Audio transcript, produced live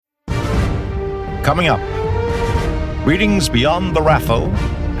Coming up, readings beyond the RAFO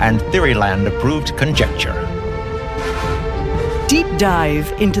and Theoryland approved conjecture. Deep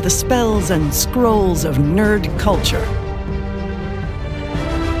dive into the spells and scrolls of nerd culture.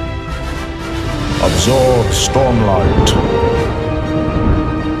 Absorb Stormlight.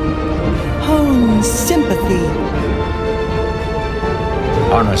 Hone sympathy.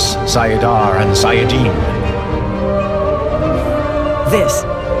 Harness Sayadar and Sayadine. This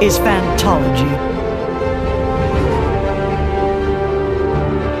is Phantology.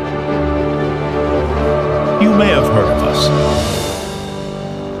 You may have heard of us.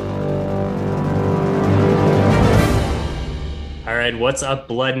 All right, what's up,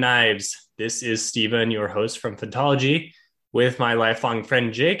 Blood Knives? This is Steven, your host from Phantology, with my lifelong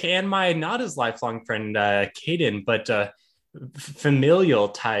friend Jake and my not as lifelong friend Caden, but familial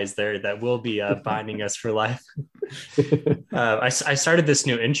ties there that will be binding us for life. I started this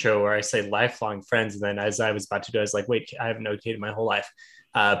new intro where I say lifelong friends, and then as I was about to do, I was like, wait, I haven't known Caden my whole life.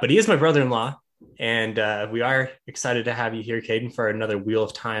 But he is my brother-in-law, and we are excited to have you here, Caden, for another Wheel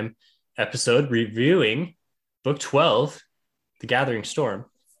of Time episode reviewing Book 12, The Gathering Storm.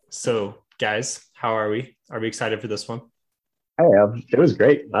 So, guys, how are we? Are we excited for this one? I am. It was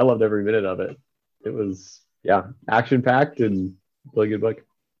great. I loved every minute of it. It was, action-packed and really good book.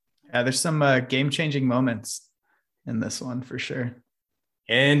 Yeah, there's some game-changing moments in this one for sure.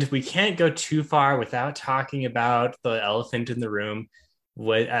 And we can't go too far without talking about the elephant in the room.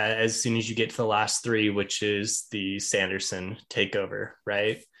 As soon as you get to the last three, which is the Sanderson takeover,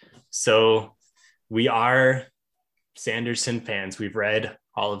 right? So we are Sanderson fans. We've read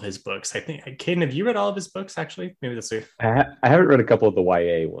all of his books. I think, Caden, have you read all of his books, actually? Maybe that's it. I haven't read a couple of the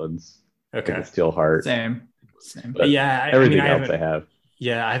YA ones. Okay. Like Steelheart. Same. But yeah, everything else I have.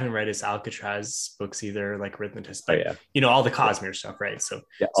 Yeah, I haven't read his Alcatraz books either, like Rhythmatist, but all the Cosmere stuff, right? So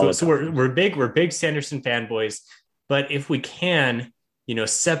we're big Sanderson fanboys. But if we can,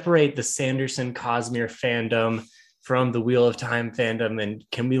 separate the Sanderson Cosmere fandom from the Wheel of Time fandom, and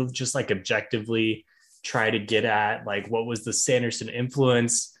can we just objectively try to get at what was the Sanderson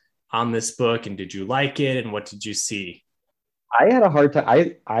influence on this book, and did you like it, and what did you see? I had a hard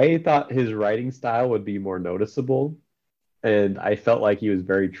time. I thought his writing style would be more noticeable, and I felt like he was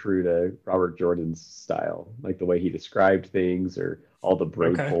very true to Robert Jordan's style, like the way he described things or all the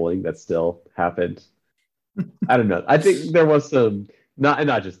brain pulling that still happened. I don't know. I think there was some,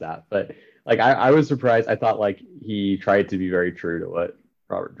 not just that, but I was surprised. I thought he tried to be very true to what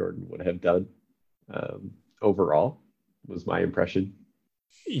Robert Jordan would have done. Overall, was my impression.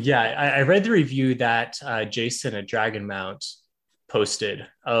 Yeah, I read the review that Jason at Dragonmount posted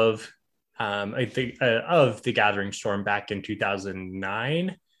of The Gathering Storm back in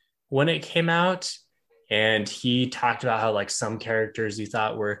 2009 when it came out, and he talked about how some characters he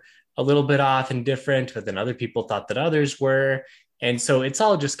thought were a little bit off and different, but then other people thought that others were, and so it's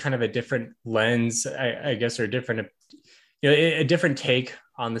all just kind of a different lens, I guess, or different, a different take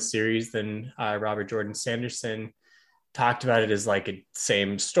on the series than Robert Jordan. Sanderson talked about it as a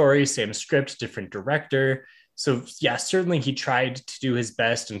same story, same script, different director. So yeah, certainly he tried to do his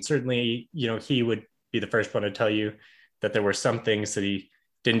best, and certainly, he would be the first one to tell you that there were some things that he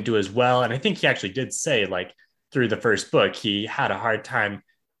didn't do as well. And I think he actually did say through the first book, he had a hard time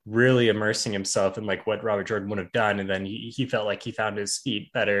really immersing himself in what Robert Jordan would have done. And then he felt like he found his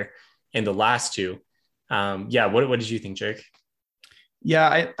feet better in the last two. What did you think, Jake?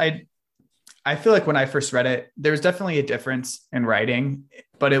 Yeah, I feel like when I first read it, there was definitely a difference in writing,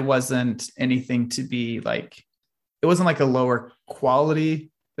 but it wasn't anything to be it wasn't a lower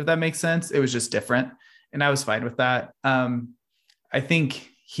quality, if that makes sense. It was just different. And I was fine with that. I think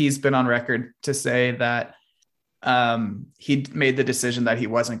he's been on record to say that he made the decision that he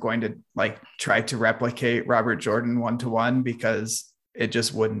wasn't going to try to replicate Robert Jordan one-to-one, because he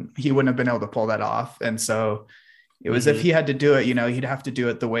wouldn't have been able to pull that off. And so it was, if he had to do it, he'd have to do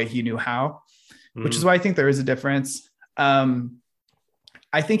it the way he knew how, which is why I think there is a difference.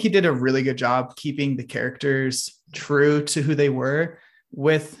 I think he did a really good job keeping the characters true to who they were,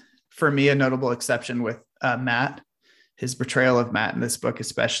 with, for me, a notable exception with Matt, his portrayal of Matt in this book,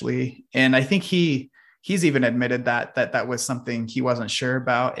 especially. And I think he's even admitted that was something he wasn't sure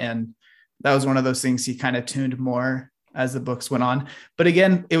about. And that was one of those things he kind of tuned more as the books went on. But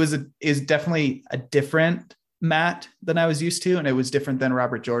again, is definitely a different Matt than I was used to. And it was different than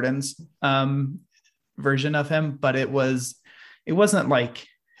Robert Jordan's version of him, but it wasn't like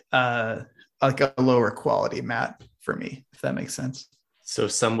a lower quality Matt for me, if that makes sense. So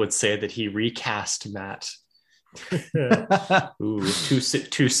some would say that he recast Matt. Ooh,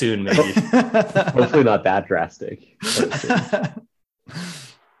 too soon, maybe. Hopefully not that drastic.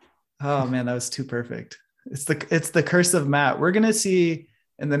 Oh man, that was too perfect. It's the curse of Matt. We're gonna see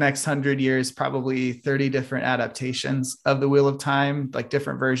in the next 100 years probably 30 different adaptations of the Wheel of Time, like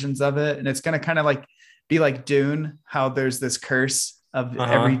different versions of it, and it's gonna kind of like be like Dune, how there's this curse of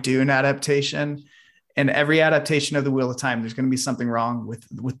every Dune adaptation, and every adaptation of the Wheel of Time, there's gonna be something wrong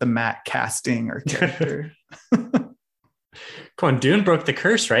with the Matt casting or character. Come on, Dune broke the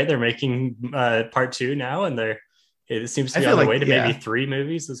curse, right? They're making part 2 now, and it seems to be on the way to maybe 3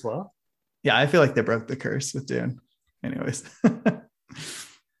 movies as well. Yeah, I feel like they broke the curse with Dune. Anyways.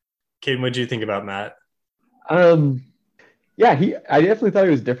 Caden, what do you think about Matt? Yeah, I definitely thought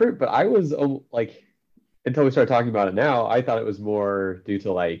he was different, but I was like, until we started talking about it now, I thought it was more due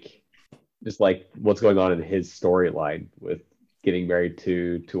to like just like what's going on in his storyline with getting married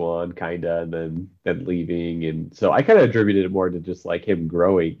to Tuan kinda, and then leaving. And so I kind of attributed it more to just like him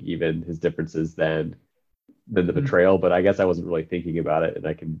growing, even his differences than the betrayal. But I guess I wasn't really thinking about it, and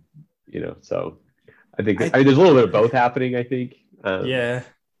I can, so I think there's a little bit of both happening, I think. Yeah.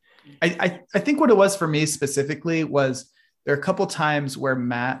 I think what it was for me specifically was there are a couple times where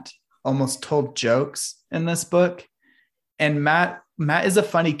Matt almost told jokes in this book, and Matt is a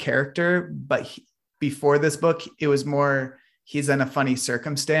funny character, but before this book, it was more he's in a funny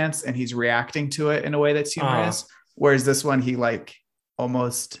circumstance and he's reacting to it in a way that's humorous. Whereas this one, he like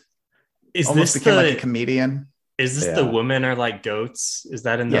almost became like a comedian. Is this the women are like goats? Is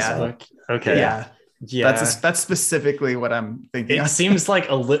that in this book? Okay. Yeah. That's specifically what I'm thinking. It seems like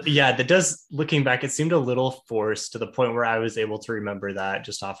that does, looking back, it seemed a little forced to the point where I was able to remember that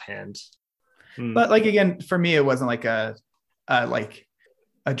just offhand. But like, again, for me, it wasn't like a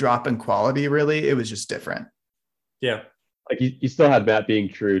drop in quality, really. It was just different. Yeah. Like you still had Matt being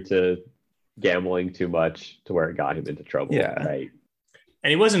true to gambling too much to where it got him into trouble. Yeah. Right. And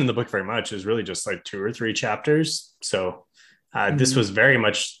he wasn't in the book very much. It was really just like 2 or 3 chapters. So this was very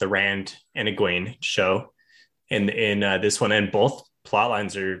much the Rand and Egwene show in this one. And both plot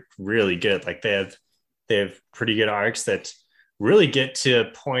lines are really good. Like they have pretty good arcs that really get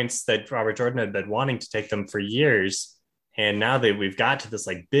to points that Robert Jordan had been wanting to take them for years. And now we've got to this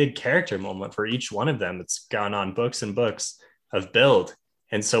like big character moment for each one of them. It's gone on books and books of build.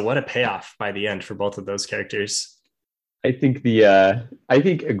 And so what a payoff by the end for both of those characters. I think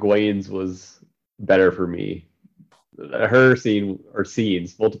Egwene's was better for me. Her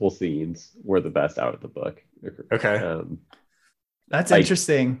multiple scenes were the best out of the book. Okay. That's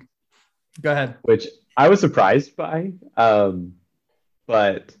interesting. Go ahead. Which I was surprised by.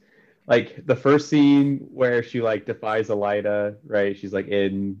 But like the first scene where she like defies Elida, right? She's like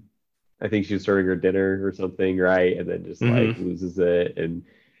I think she was serving her dinner or something, right? And then just like loses it, and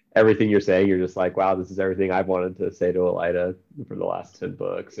everything you're saying, you're just like, wow, this is everything I've wanted to say to Elida for the last 10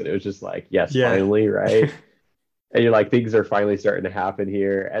 books. And it was just like, yes, finally, right? And you're like, things are finally starting to happen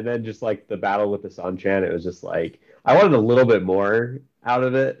here. And then just like the battle with the Seanchan, it was just like, I wanted a little bit more out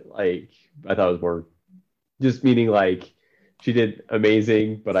of it. Like, I thought it was more just meaning like she did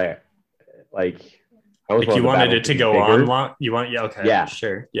amazing, but I you wanted it to go on long.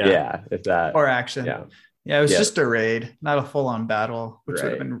 Sure. If that, or action. Yeah, it was just a raid, not a full-on battle, which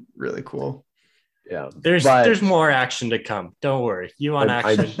would have been really cool. Yeah, there's more action to come. Don't worry. You want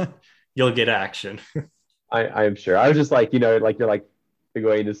action, you'll get action. I'm sure. I was just like, like you're like,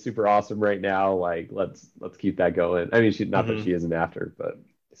 Egwene is super awesome right now. Like, let's keep that going. I mean, not that she isn't after, but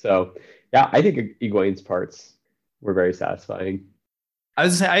so yeah, I think Egwene's parts were very satisfying. I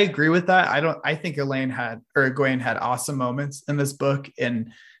was gonna say, I agree with that. I think Egwene had awesome moments in this book,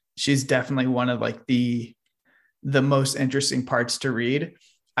 and she's definitely one of like the most interesting parts to read.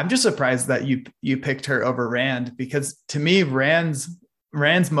 I'm just surprised that you picked her over Rand, because to me, Rand's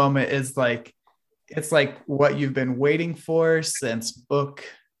moment is like, it's like what you've been waiting for since book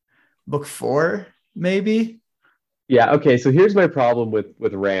 4, maybe. Yeah. Okay. So here's my problem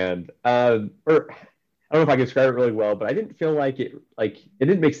with Rand. Or I don't know if I can describe it really well, but I didn't feel like it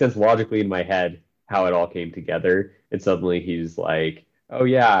didn't make sense logically in my head how it all came together. And suddenly he's like, oh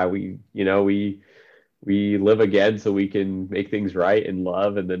yeah, we live again so we can make things right and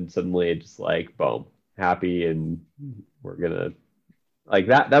love. And then suddenly it's just like, boom, happy. And we're gonna like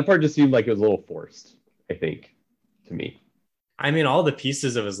that part just seemed like it was a little forced, I think, to me. I mean, all the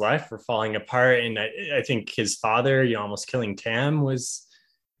pieces of his life were falling apart. And I think his father, almost killing Tam was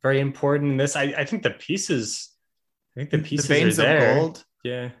very important in this. I think the pieces are veins of there. Gold.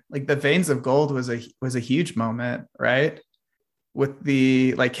 Yeah. Like the veins of gold was a huge moment, right? With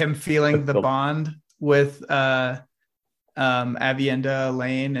the, like him feeling the bond with Aviendha,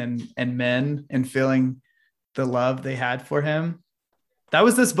 Elaine and Min, and feeling the love they had for him. That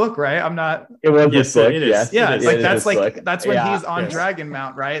was this book, right? I'm not. It was Yes, this book, it is. yes. Yeah, It like is that's this like book. that's when Yeah. he's on Yes.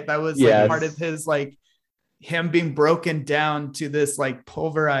 Dragonmount, right? That was Yes. like part of his like him being broken down to this like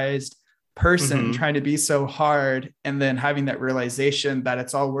pulverized person Mhm. trying to be so hard, and then having that realization that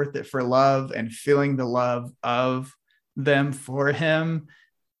it's all worth it for love and feeling the love of them for him.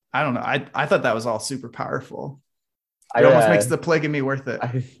 I don't know. I thought that was all super powerful. It almost makes the polygamy worth it.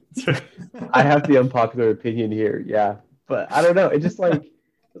 I have the unpopular opinion here, yeah, but I don't know. It just it's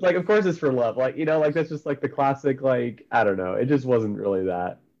like, of course it's for love, like, you know, like that's just like the classic, like, I don't know. It just wasn't really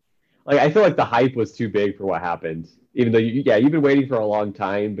that. Like, I feel like the hype was too big for what happened, even though you've been waiting for a long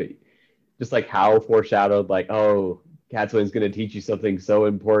time, but just like how foreshadowed, like, oh, Catswin's going to teach you something so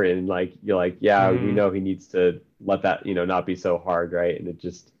important, and like you're like, yeah, we know he needs to let that, you know, not be so hard, right? And it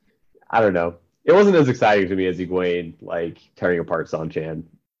just, I don't know. It wasn't as exciting to me as Egwene like tearing apart Sanchan.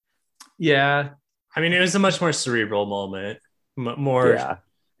 Yeah. I mean, it was a much more cerebral moment, more, Yeah.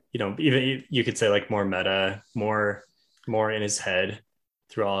 you know, even you could say like more meta, more in his head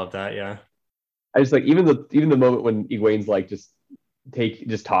through all of that. Yeah. I just like even the moment when Egwene's like just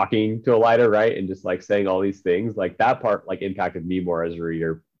talking to Elida, right, and just like saying all these things, like that part like impacted me more as a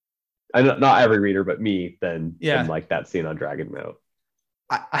reader. I know not every reader, but me than like that scene on Dragonmount.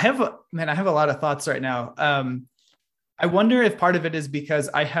 I have a lot of thoughts right now. I wonder if part of it is because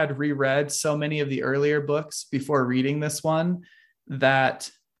I had reread so many of the earlier books before reading this one that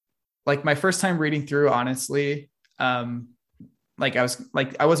like my first time reading through, honestly, like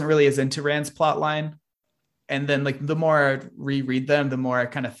I wasn't really as into Rand's plot line. And then like the more I reread them, the more I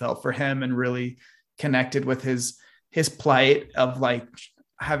kind of felt for him and really connected with his plight of like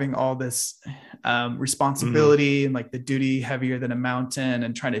having all this responsibility and like the duty heavier than a mountain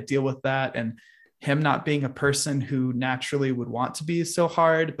and trying to deal with that, and him not being a person who naturally would want to be so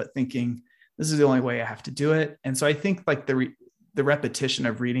hard, but thinking this is the only way I have to do it. And so I think like the repetition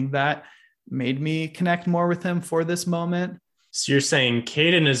of reading that made me connect more with him for this moment. So you're saying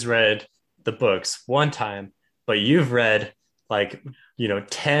Caden has read the books one time, but you've read like, you know,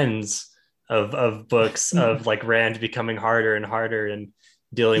 tens of books of like Rand becoming harder and harder and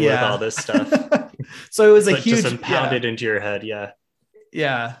dealing with all this stuff. So it was a like huge just pounded into your head. Yeah.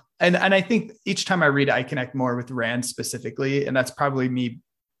 Yeah. And I think each time I read it, I connect more with Rand specifically. And that's probably me.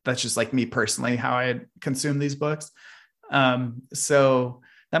 That's just like me personally, how I consume these books. So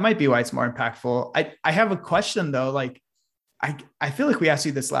that might be why it's more impactful. I have a question though. Like, I feel like we asked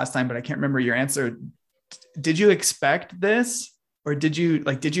you this last time, but I can't remember your answer. Did you expect this, or did you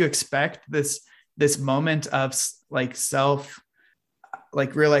expect this moment of like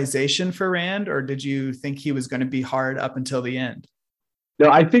like realization for Rand, or did you think he was going to be hard up until the end? No,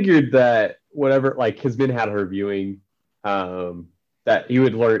 I figured that whatever, like Hisbin had her viewing, that he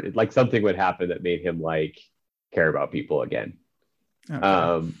would learn, like something would happen that made him like care about people again.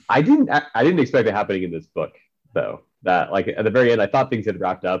 Okay. I didn't expect it happening in this book though. That like at the very end, I thought things had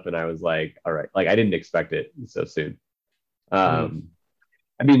wrapped up, and I was like, all right, like I didn't expect it so soon. I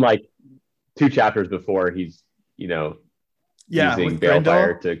mean, like 2 chapters before, he's, you know, using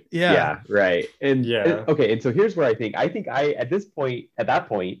Balefire to right. And okay, and so here's where I think I at that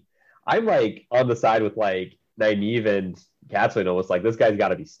point, I'm like on the side with like Nynaeve and Catswin, almost like this guy's got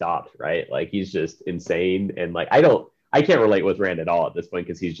to be stopped, right? Like he's just insane, and like I can't relate with Rand at all at this point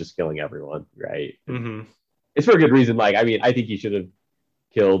because he's just killing everyone, right? Mm-hmm. It's for a good reason. Like, I mean, I think he should have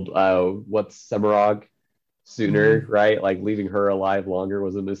killed Semirhage sooner, right? Like leaving her alive longer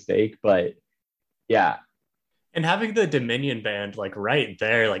was a mistake, but yeah. And having the Dominion band like right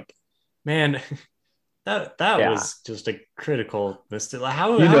there, like, man, that was just a critical mistake. Like,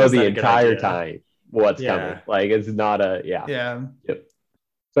 how the entire time what's coming? Like, it's not a Yep.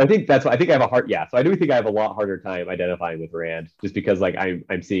 So I think that's what I think I have a hard So I do think I have a lot harder time identifying with Rand, just because like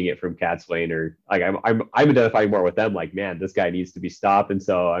I'm seeing it from Catswain, or like I'm identifying more with them. Like, man, this guy needs to be stopped, and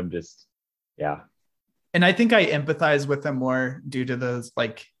so I'm just And I think I empathize with him more due to those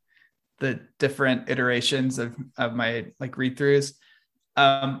like the different iterations of my like read throughs.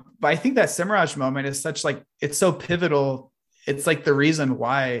 But I think that Semirhage moment is such like, it's so pivotal. It's like the reason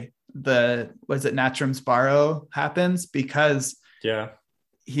why Natrim's Barrow happens, because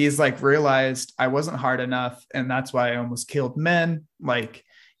he's like realized I wasn't hard enough, and that's why I almost killed men. Like,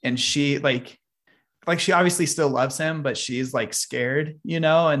 and she like she obviously still loves him, but she's like scared, you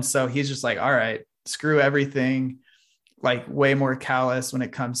know? And so he's just like, all right, screw everything, like way more callous when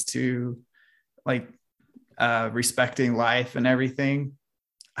it comes to like respecting life and everything.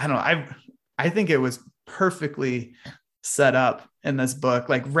 I don't know. I think it was perfectly set up in this book,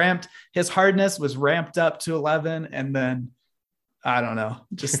 like his hardness was ramped up to 11. And then I don't know,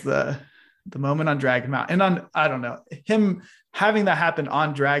 just the moment on Dragonmount and I don't know, him having that happen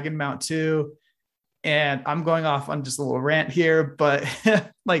on Dragonmount too. And I'm going off on just a little rant here, but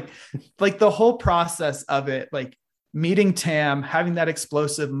like the whole process of it, like meeting Tam, having that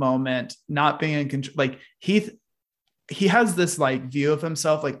explosive moment, not being in control, like he has this like view of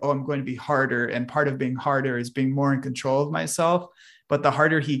himself, like, oh, I'm going to be harder. And part of being harder is being more in control of myself. But the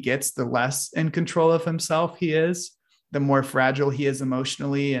harder he gets, the less in control of himself he is, the more fragile he is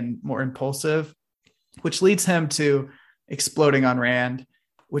emotionally and more impulsive, which leads him to exploding on Rand,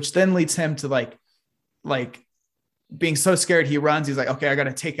 which then leads him to like being so scared he runs. He's like, okay, I got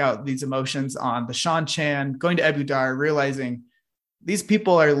to take out these emotions on the Shan-Chan, going to Ebu Dar, realizing these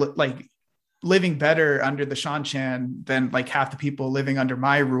people are like living better under the Shan-Chan than like half the people living under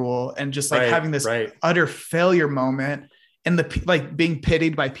my rule. And just like having this utter failure moment and the like being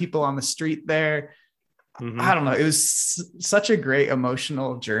pitied by people on the street there. Mm-hmm. I don't know. It was such a great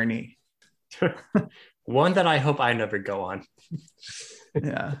emotional journey. One that I hope I never go on.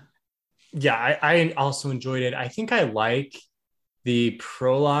 Yeah. Yeah, I also enjoyed it. I think I like the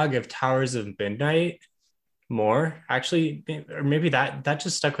prologue of Towers of Midnight more, actually, or maybe that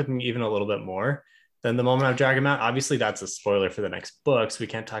just stuck with me even a little bit more than the moment of Dragonmount. Obviously, that's a spoiler for the next book, so we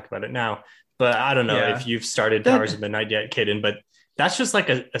can't talk about it now. But I don't know if you've started Towers of Midnight yet, Kaden, but that's just like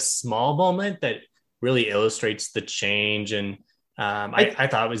a small moment that really illustrates the change. And I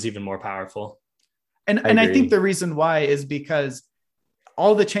thought it was even more powerful. And I think the reason why is because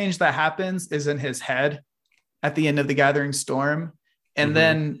all the change that happens is in his head at the end of the Gathering Storm. And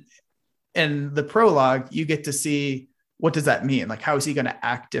then in the prologue, you get to see, what does that mean? Like, how is he going to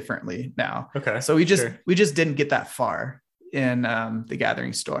act differently now? Okay. So we just didn't get that far in the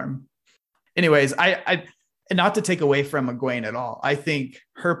Gathering Storm. Anyways, I not to take away from Egwene at all. I think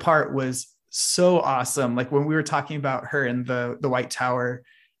her part was so awesome. Like when we were talking about her in the White Tower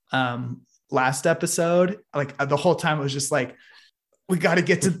last episode, like the whole time it was just like, we got to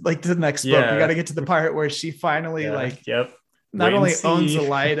get to like the next book. We got to get to the part where she finally not only owns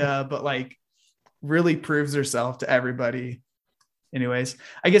Elida, but like really proves herself to everybody. Anyways,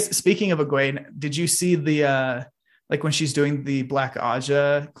 I guess speaking of Egwene, did you see the like when she's doing the Black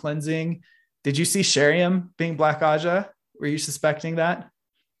Aja cleansing? Did you see Sheriam being Black Aja? Were you suspecting that?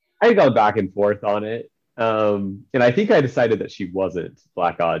 I go back and forth on it. And I think I decided that she wasn't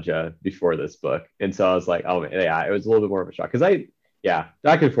Black Aja before this book. And so I was like, oh yeah, it was a little bit more of a shock. Because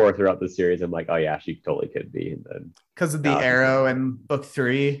back and forth throughout the series, I'm like, oh yeah, she totally could be. And then because of the arrow in book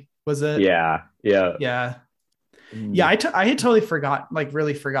 3, was it? Yeah. I had totally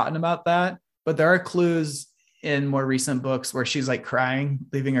really forgotten about that. But there are clues in more recent books where she's like crying,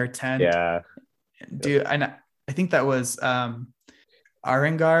 leaving her tent. Yeah, dude. And I think that was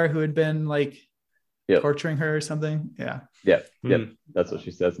Arengar who had been like torturing her or something. Yep. That's what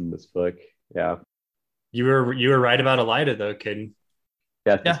she says in this book. Yeah. You were right about Elida though, Kaden.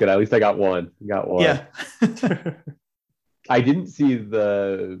 Yeah, that's good. At least I got one. Yeah. I didn't see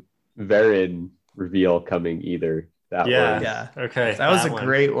the Varen reveal coming either. Okay. That was a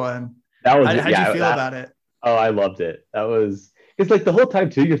great one. That was. How'd you feel about it? Oh, I loved it. That was. It's like the whole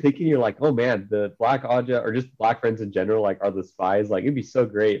time too. You're like, oh man, the Black Aja or just Black Friends in general, like, are the spies. Like, it'd be so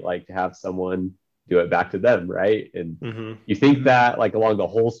great, like, to have someone do it back to them, right? And you think that like along the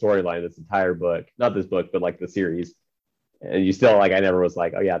whole storyline, this entire book, not this book, but like the series, and you still like, I never was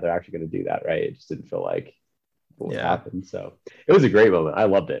like, oh yeah, they're actually going to do that, right? It just didn't feel like what would happen. So it was a great moment. I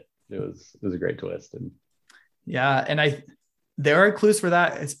loved it. It was a great twist. And there are clues for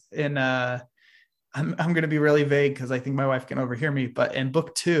that. It's in I'm going to be really vague because I think my wife can overhear me, but in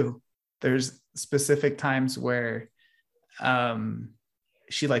book 2, there's specific times where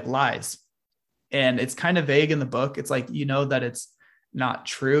she like lies. And it's kind of vague in the book. It's like, that it's not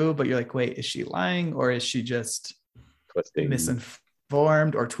true, but you're like, wait, is she lying or is she just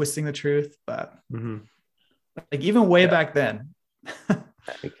misinformed or twisting the truth? But like even way back then.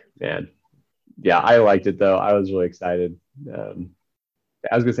 Man. Yeah, I liked it though. I was really excited.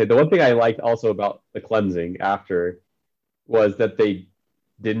 I was going to say, the one thing I liked also about the cleansing after was that they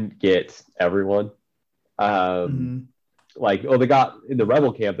didn't get everyone. Like, they got in the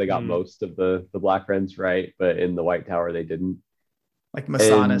Rebel camp, they got most of the Black Friends, right? But in the White Tower, they didn't. Like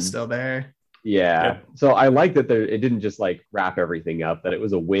Masana's still there. Yeah. Yep. So I like that it didn't just like wrap everything up, that it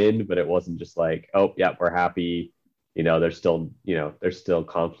was a win, but it wasn't just like, oh yeah, we're happy. There's still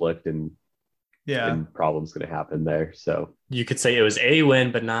conflict and problems going to happen there. So you could say it was a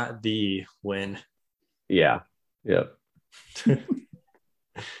win, but not the win. Yeah. Yep.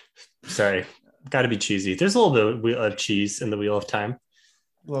 Sorry. Got to be cheesy. There's a little bit of cheese in the Wheel of Time.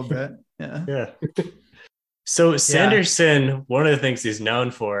 A little bit. Yeah. Yeah. So Sanderson, one of the things he's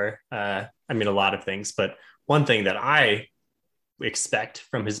known for, a lot of things, but one thing that I expect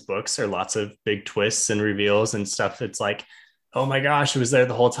from his books are lots of big twists and reveals and stuff. It's like, oh my gosh, it was there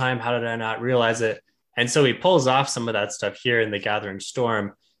the whole time. How did I not realize it? And so he pulls off some of that stuff here in The Gathering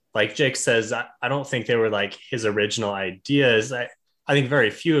Storm. Like Jake says, I don't think they were like his original ideas. I think very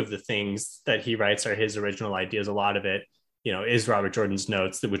few of the things that he writes are his original ideas. A lot of it, is Robert Jordan's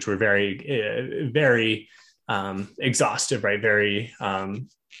notes, which were very exhaustive, right? Very,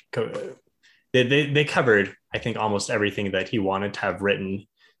 they covered, I think, almost everything that he wanted to have written,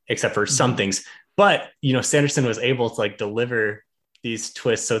 except for some things. But, Sanderson was able to like deliver these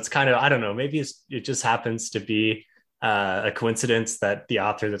twists. So it's kind of, I don't know, maybe it just happens to be a coincidence that the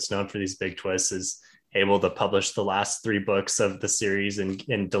author that's known for these big twists is able to publish the last 3 books of the series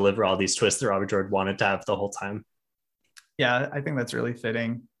and deliver all these twists that Robert Jordan wanted to have the whole time. Yeah, I think that's really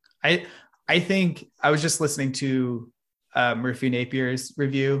fitting. I think I was just listening to Murphy Napier's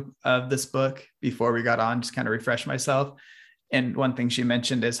review of this book before we got on, just kind of refresh myself. And one thing she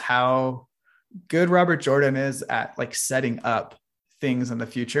mentioned is how good Robert Jordan is at like setting up things in the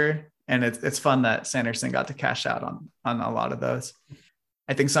future. And it's fun that Sanderson got to cash out on a lot of those.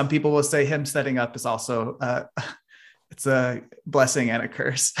 I think some people will say him setting up is also it's a blessing and a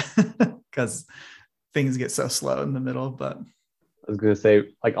curse because things get so slow in the middle. But I was going to say,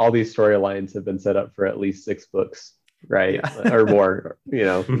 like, all these storylines have been set up for at least 6 books, right? Yeah. Or more,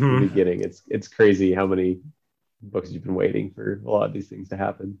 from the beginning. It's crazy how many books you've been waiting for a lot of these things to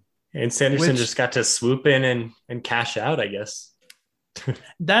happen. And Sanderson just got to swoop in and cash out, I guess.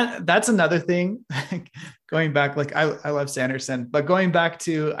 That's another thing. Going back, like I love Sanderson, but going back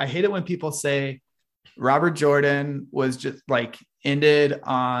to, I hate it when people say Robert Jordan was just like ended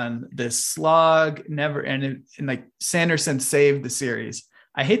on this slog, never ended, and like Sanderson saved the series.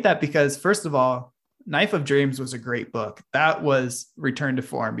 I hate that because, first of all, Knife of Dreams was a great book. That was return to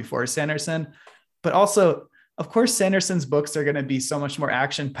form before Sanderson. But also, of course, Sanderson's books are going to be so much more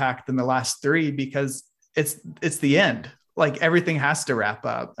action-packed than the last 3 because it's the end. Like everything has to wrap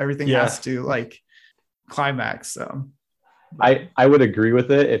up. Everything has to like climax. So I would agree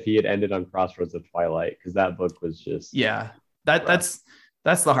with it if he had ended on Crossroads of Twilight, because that book was just that's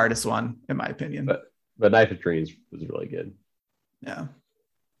the hardest one in my opinion. But Knife of Dreams was really good. Yeah.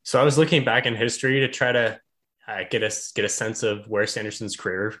 So I was looking back in history to try to get a sense of where Sanderson's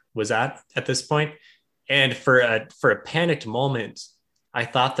career was at this point. And for a panicked moment, I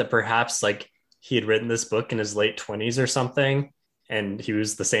thought that perhaps like he had written this book in his late 20s or something, and he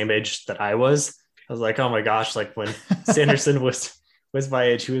was the same age that I was. I was like, oh my gosh, like when Sanderson was my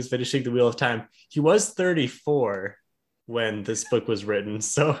age, he was finishing The Wheel of Time. He was 34 when this book was written.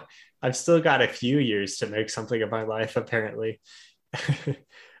 So I've still got a few years to make something of my life, apparently.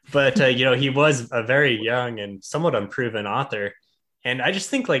 But, he was a very young and somewhat unproven author. And I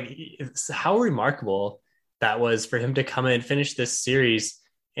just think like how remarkable that was for him to come in and finish this series.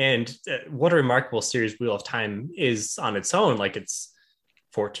 And what a remarkable series Wheel of Time is on its own. Like it's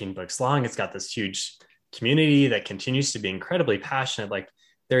 14 books long. It's got this huge community that continues to be incredibly passionate. Like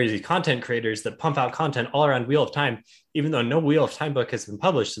there are these content creators that pump out content all around Wheel of Time, even though no Wheel of Time book has been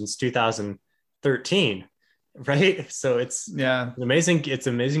published since 2013. Right. So it's an amazing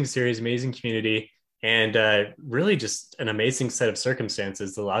series, amazing community, and really just an amazing set of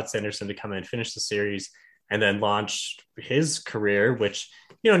circumstances that allowed Sanderson to come in and finish the series and then launch his career, which,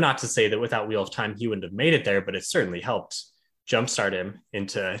 not to say that without Wheel of Time, he wouldn't have made it there, but it certainly helped jumpstart him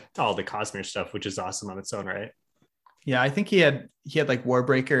into all the Cosmere stuff, which is awesome on its own, right? Yeah. I think he had like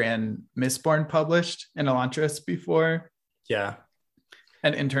Warbreaker and Mistborn published in Elantris before. Yeah.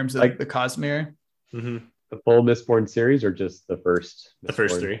 And in terms of like the Cosmere. Mm-hmm. The full Mistborn series or just the first? The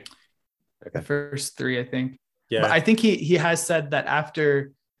first 3. Okay. The first 3, I think. Yeah. But I think he has said that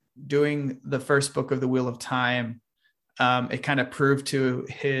after doing the first book of The Wheel of Time, it kind of proved to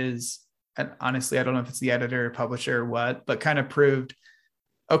his, and honestly, I don't know if it's the editor or publisher or what, but kind of proved,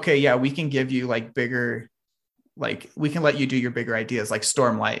 okay, yeah, we can give you like bigger, like we can let you do your bigger ideas like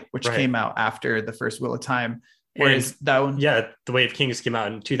Stormlight, which came out after the first Wheel of Time. Whereas that one, The Way of Kings came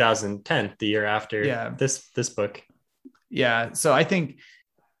out in 2010, the year after this book. Yeah. So I think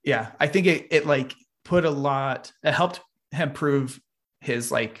it like put it helped him prove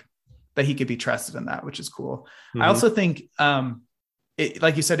his like that he could be trusted in that, which is cool. Mm-hmm. I also think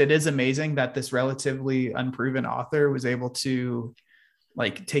like you said, it is amazing that this relatively unproven author was able to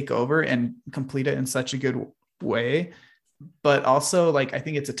like take over and complete it in such a good way. But also like, I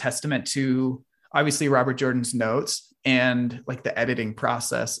think it's a testament to obviously Robert Jordan's notes and like the editing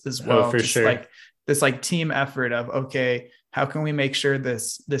process as well. Oh, for sure. Like this like team effort of, okay, how can we make sure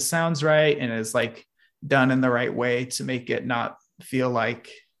this sounds right and is like done in the right way to make it not feel like,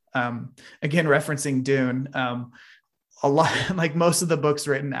 again, referencing Dune, a lot, like most of the books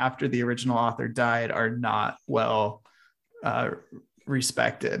written after the original author died are not well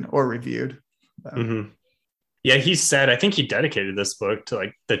respected or reviewed. Yeah, he said, I think he dedicated this book to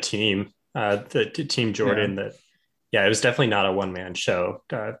like the team Jordan. That it was definitely not a one-man show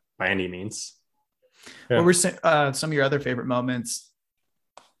by any means. What were some of your other favorite moments?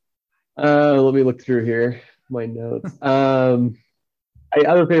 Let me look through here my notes.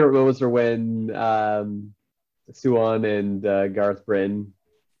 Other favorite moments are when Siuan and Garth Bryn,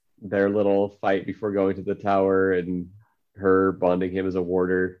 their little fight before going to the tower, and her bonding him as a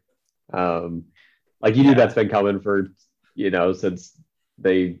warder. Like you knew that's been coming for, since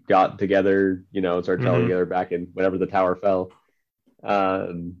they got together, started traveling together back in whenever the tower fell.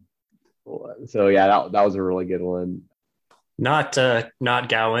 So yeah, that was a really good one. Not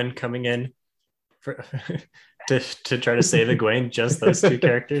Gawain coming in for, to try to save Egwene, just those two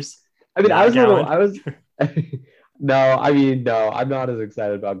characters. I mean, no, I'm not as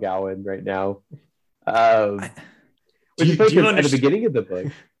excited about Gawain right now. At the beginning of the book.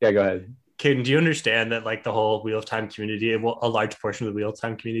 Yeah, go ahead. Caden, do you understand that like the whole Wheel of Time community, a large portion of the Wheel of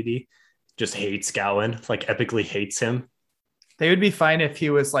Time community just hates Gawain, like epically hates him? They would be fine if he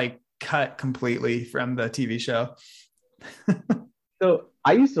was like cut completely from the TV show. So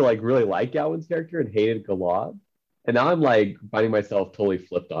I used to like really like Gawain's character and hated Galad, and now I'm like finding myself totally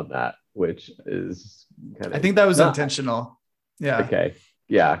flipped on that, which is kind of. I think that was intentional. Yeah. Okay.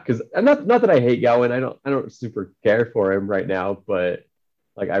 Yeah, because not that I hate Gawain. I don't super care for him right now, but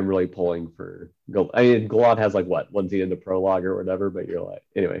like I'm really pulling for. I mean, Galad has like one scene in the prologue or whatever, but you're like,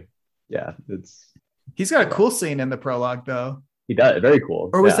 anyway, yeah, He's got a cool scene in the prologue though. He does, very cool.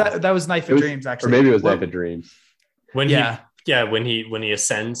 Or was that was Knife of Dreams actually? Or maybe it was Knife of Dreams. When he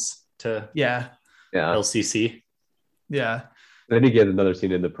ascends to LCC. Yeah. Then he gets another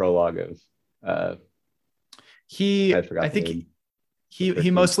scene in the prologue of I think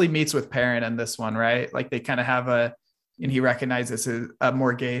he mostly meets with Perrin in this one, right? Like they kind of have and he recognizes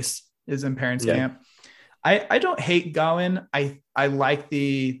Morghese is in Perrin's camp. I don't hate Gawain. I like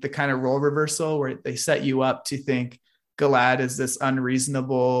the kind of role reversal where they set you up to think Galad is this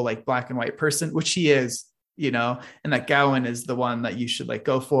unreasonable, like black and white person, which he is, and that Gawain is the one that you should like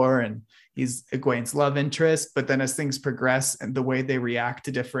go for. And he's Egwene's love interest. But then as things progress and the way they react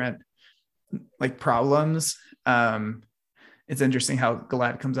to different like problems, it's interesting how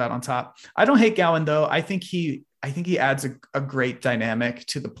Galad comes out on top. I don't hate Gawain though. I think he adds a great dynamic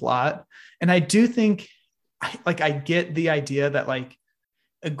to the plot. And I do think I get the idea that like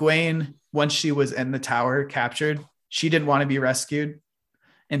Egwene, once she was in the tower captured, she didn't want to be rescued,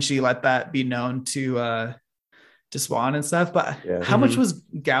 and she let that be known to Siuan and stuff. But how much was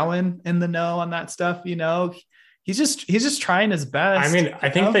Gawain in the know on that stuff? He's just trying his best. I mean, I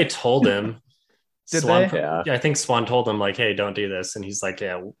think they told him. Did Siuan, they? Yeah, I think Siuan told him like, "Hey, don't do this," and he's like,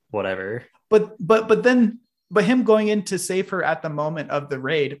 "Yeah, whatever." But him going in to save her at the moment of the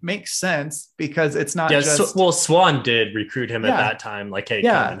raid makes sense because it's not just. Siuan did recruit him at that time, like, "Hey,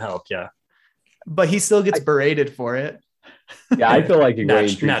 come and help." Yeah. But he still gets berated for it. Yeah, I feel like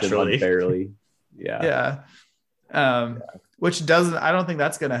Egwene treats him unfairly. Yeah. Which I don't think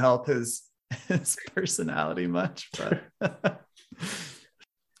that's going to help his personality much. But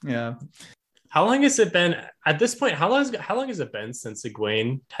yeah. How long has it been at this point? How long has it been since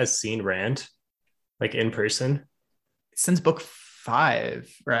Egwene has seen Rand, like in person? Since book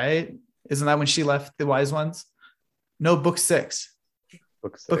 5, right? Isn't that when she left the Wise Ones? No, book 6.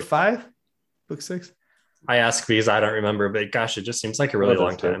 Book 5? Book 6? I ask because I don't remember, but gosh, it just seems like a really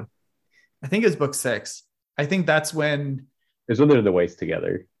long time. I think it's book 6. I think that's when. It's when they're in the waste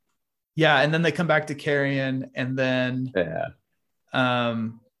together. Yeah, and then they come back to Carrion, and then. Yeah.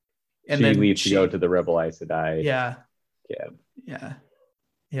 And she then leaves to go to the Rebel Aes Sedai. Yeah.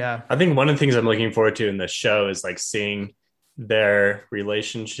 I think one of the things I'm looking forward to in this show is like seeing their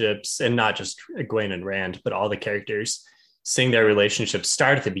relationships, and not just Egwene and Rand, but all the characters, seeing their relationships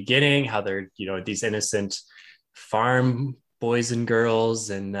start at the beginning, how they're, these innocent farm boys and girls,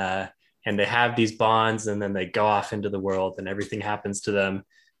 and they have these bonds, and then they go off into the world and everything happens to them.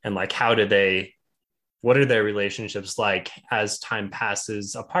 And like, what are their relationships like as time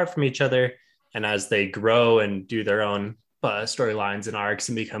passes apart from each other, and as they grow and do their own storylines and arcs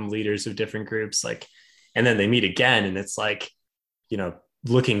and become leaders of different groups, like, and then they meet again, and it's like,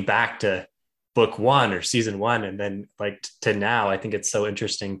 looking back to book 1 or season 1, and then like to now, I think it's so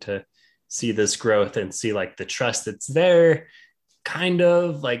interesting to see this growth and see like the trust that's there, kind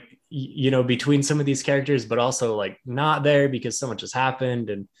of like, between some of these characters, but also like not there because so much has happened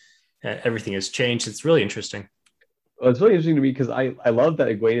and everything has changed. It's really interesting. Well, it's really interesting to me because I love that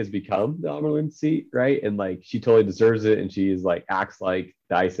Egwene has become the Amaryllis seat, right? And like she totally deserves it, and she is like acts like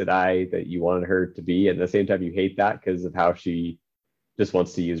the Aes Sedai that you wanted her to be. And at the same time, you hate that because of how she just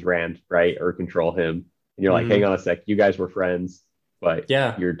wants to use Rand, right, or control him. And you're like, hang on a sec, you guys were friends, but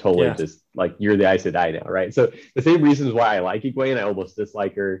Yeah. you're totally Yeah. just like you're the Aes Sedai now, right? So the same reasons why I like Egwene, I almost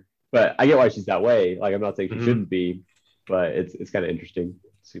dislike her, but I get why she's that way. Like I'm not saying she shouldn't be, but it's kind of interesting to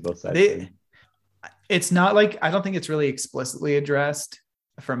see both sides. It's not like, I don't think it's really explicitly addressed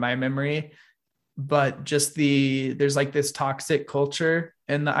from my memory, but just there's like this toxic culture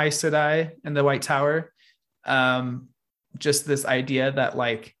in the Aes Sedai and the White Tower. Just this idea that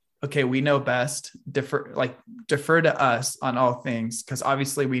like, okay, we know best, defer to us on all things, because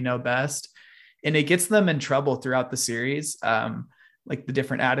obviously we know best. And it gets them in trouble throughout the series. Like the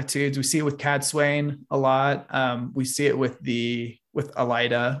different attitudes. We see it with Cadsuane a lot. We see it with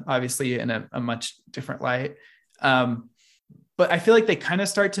Elaida, obviously in a much different light. But I feel like they kind of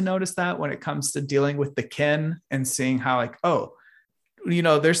start to notice that when it comes to dealing with the kin and seeing how like, oh,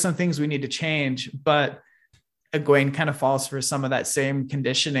 there's some things we need to change, but Egwene kind of falls for some of that same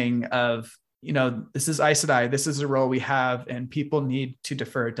conditioning of, this is Aes Sedai, this is a role we have, and people need to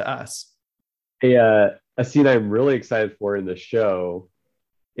defer to us. A scene I'm really excited for in the show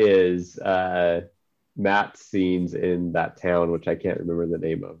is Matt's scenes in that town, which I can't remember the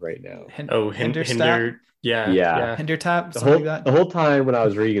name of right now. Hinterstap? Yeah. Hintertap, something like that. The whole time when I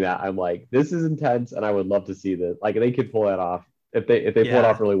was reading that, I'm like, this is intense, and I would love to see this. Like, they could pull that off. If they pull it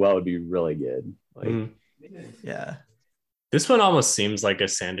off really well, it would be really good. Like, yeah. This one almost seems like a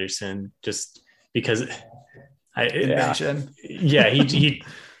Sanderson, just because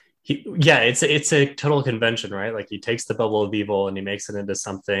it's a total convention, right? Like he takes the bubble of evil and he makes it into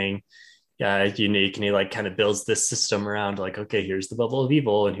something unique, and he like kind of builds this system around like, okay, here's the bubble of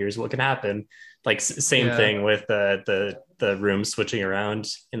evil and here's what can happen. Like same thing with the room switching around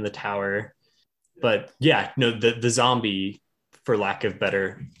in the tower. But the zombie, for lack of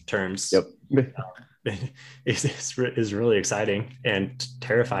better terms, is really exciting and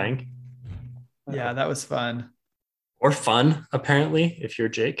terrifying. Yeah, that was fun. Or fun, apparently, if you're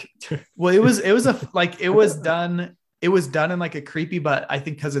Jake. Well, it was done in like a creepy, but I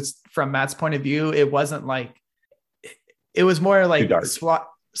think because it's from Matt's point of view, it wasn't like, it was more like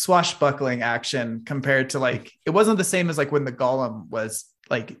swashbuckling action compared to like, it wasn't the same as like when the Golem was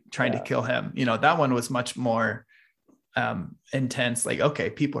like trying to kill him. That one was much more intense. Like, okay,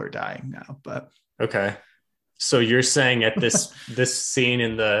 people are dying now, but okay. So you're saying at this scene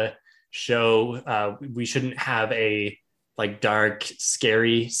in the show, we shouldn't have a like dark,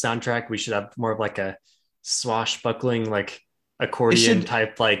 scary soundtrack. We should have more of like a swashbuckling, like accordion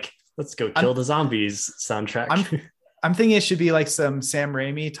type, like let's go kill the zombies soundtrack. I'm thinking it should be like some Sam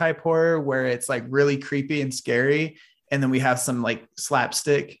Raimi type horror where it's like really creepy and scary, and then we have some like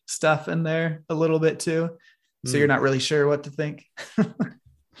slapstick stuff in there a little bit too. So you're not really sure what to think.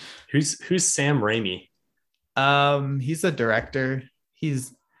 Who's Sam Raimi? He's a director. He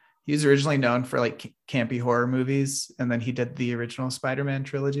was originally known for like campy horror movies, and then he did the original Spider-Man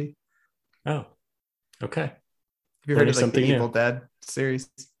trilogy. Oh, okay. Have you heard of like the Evil Dead series?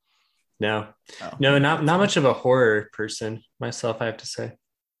 No, not much of a horror person myself, I have to say.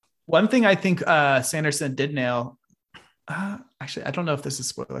 One thing I think Sanderson did nail. Actually, I don't know if this is a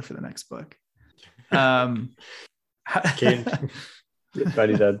spoiler for the next book.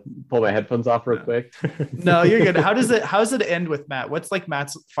 Ready to pull my headphones off real quick? No, you're good. How does it end with Matt? What's like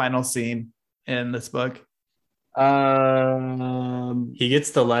Matt's final scene in this book? He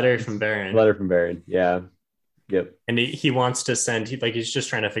gets the letter from Baron. Yeah. Yep. And he wants to send. He's just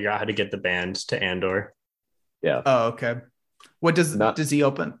trying to figure out how to get the band to Andor. Yeah. Oh, okay. What does he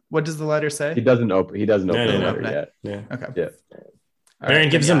open? What does the letter say? He doesn't open the letter yet. Yeah. Okay. Yeah. Baron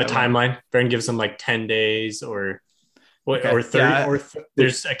gives him a timeline. Baron gives him like 10 days or 30,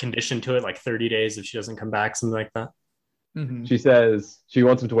 there's a condition to it, like 30 days if she doesn't come back, something like that. Mm-hmm. She says she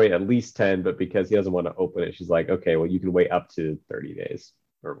wants him to wait at least 10, but because he doesn't want to open it, she's like, okay, well, you can wait up to 30 days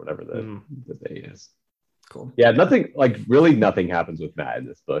or whatever the day is. Cool. Yeah, nothing happens with Matt in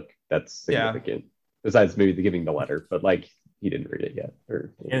this book that's significant. Besides maybe the giving the letter, but like he didn't read it yet.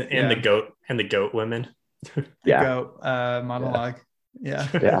 The goat women. Goat monologue. Yeah.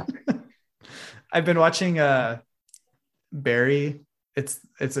 Yeah. I've been watching Barry. It's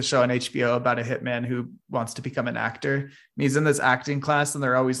a show on HBO about a hitman who wants to become an actor. And he's in this acting class, and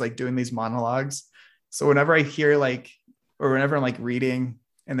they're always like doing these monologues. So whenever I hear whenever I'm like reading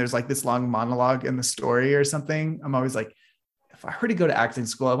and there's like this long monologue in the story or something, I'm always like, if I were to go to acting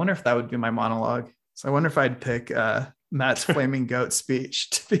school, I wonder if that would be my monologue. So I wonder if I'd pick Matt's flaming goat speech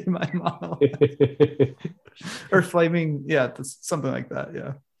to be my monologue. Or flaming, something like that.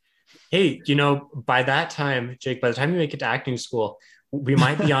 Yeah. Hey, by that time, Jake, by the time you make it to acting school, we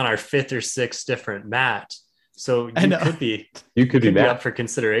might be on our 5th or 6th different Matt. So you could be Matt. up for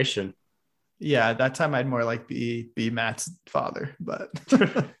consideration. Yeah, that time I'd more like be Matt's father, but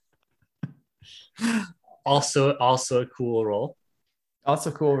also a cool role.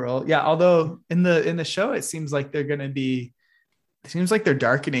 Also cool role. Yeah, although in the show it seems like they're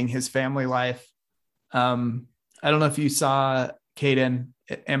darkening his family life. I don't know if you saw, Caden,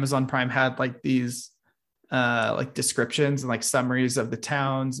 Amazon Prime had like these like descriptions and like summaries of the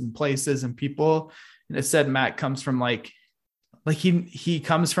towns and places and people, and it said Matt comes from like he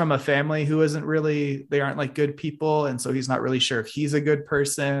comes from a family who they aren't like good people, and so he's not really sure if he's a good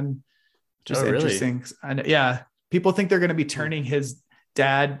person. Just interesting. Really? Yeah, people think they're going to be turning his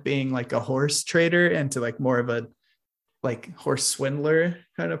dad being like a horse trader into like more of a like horse swindler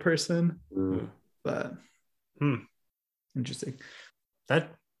kind of person. But interesting. I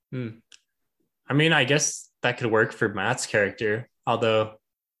mean, I guess that could work for Matt's character, although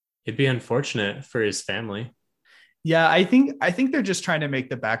it'd be unfortunate for his family. Yeah, I think they're just trying to make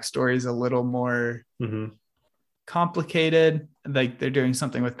the backstories a little more complicated. Like they're doing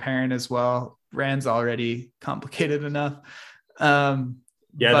something with Perrin as well. Rand's already complicated enough. They're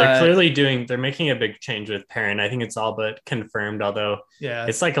making a big change with Perrin. I think it's all but confirmed, although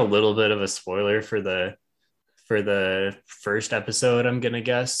it's like a little bit of a spoiler for the first episode, I'm gonna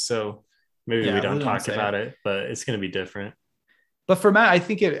guess. So maybe we don't talk about it, but it's gonna be different. But for Matt, I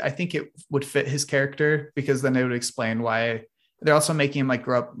think it would fit his character, because then it would explain why they're also making him like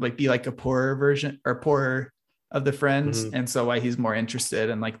grow up, like be like a poorer version or poorer of the friends. And so why he's more interested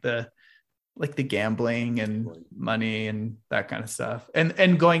in like the gambling and money and that kind of stuff.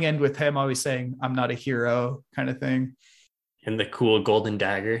 And going in with him always saying, I'm not a hero kind of thing. And the cool golden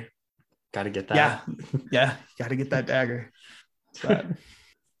dagger. Got to get that. Yeah. Got to get that dagger. But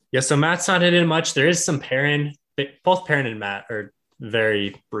so Matt's not in much. There is some Perrin. Both Perrin and Matt are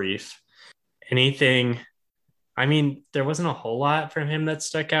very brief. Anything? I mean, there wasn't a whole lot from him that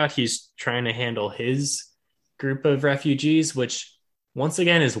stuck out. He's trying to handle his group of refugees, which once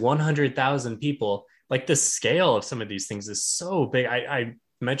again is 100,000 people. Like the scale of some of these things is so big. I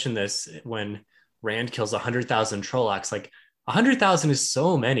mentioned this when Rand kills 100,000 Trollocs. Like 100,000 is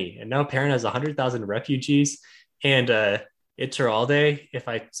so many. And now Perrin has 100,000 refugees. And Ituralde, if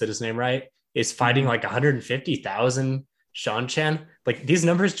I said his name right, is fighting like 150,000 Seanchan. Like these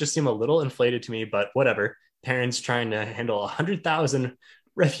numbers just seem a little inflated to me, but whatever. Perrin's trying to handle 100,000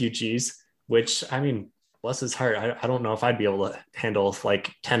 refugees, which, I mean, bless his heart. I don't know if I'd be able to handle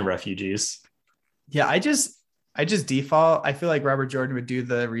like 10 refugees. Yeah, I just default. I feel like Robert Jordan would do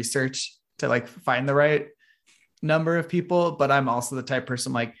the research to like find the right number of people, but I'm also the type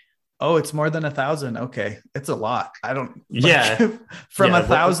person like, oh, it's more than 1,000. Okay, it's a lot. I don't. From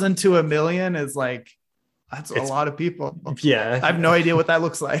 1,000 to 1,000,000 is like, that's a lot of people. Yeah, I have no idea what that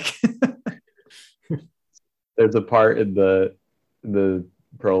looks like. There's a part in the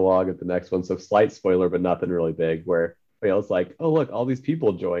prologue of the next one, so slight spoiler, but nothing really big, where Fael's like, oh look, all these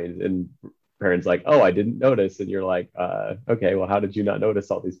people joined, and Perrin's like, oh, I didn't notice, and you're like, okay, well, how did you not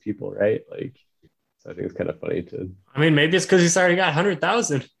notice all these people, right? Like, so I think it's kind of funny to. I mean, maybe it's because he's already got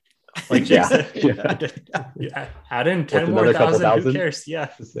 100,000. Like, add in 10 more thousand. Who cares? Yeah,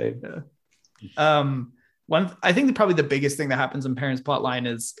 the same. I think probably the biggest thing that happens in Perrin's plotline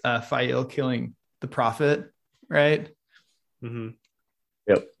is Fael killing the prophet, right?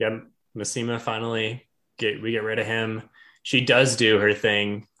 Yep. Yeah. Masema finally we get rid of him. She does do her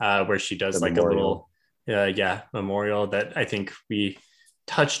thing where she does the like memorial. A little memorial that I think we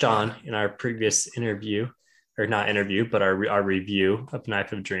touched on in our previous interview, or not interview, but our review of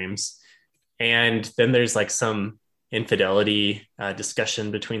Knife of Dreams. And then there's like some infidelity discussion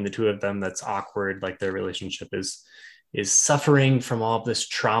between the two of them that's awkward. Like their relationship is suffering from all of this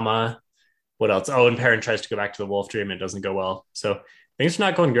trauma. What else? Oh, and Perrin tries to go back to the wolf dream. It doesn't go well. So things are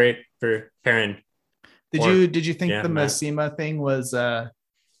not going great for Perrin. Did you think the Masema thing was a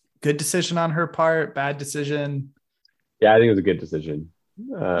good decision on her part? Bad decision? Yeah, I think it was a good decision.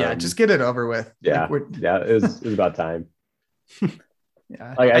 Just get it over with. Yeah, it was about time.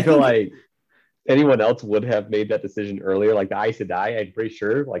 Yeah, like I feel like anyone else would have made that decision earlier. Like the Aes Sedai, I'm pretty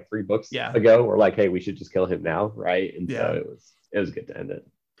sure, like 3 books ago, were like, "Hey, we should just kill him now," right? And so it was good to end it.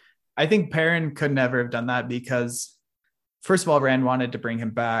 I think Perrin could never have done that because, first of all, Rand wanted to bring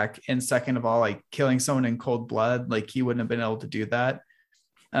him back, and second of all, like killing someone in cold blood, like he wouldn't have been able to do that.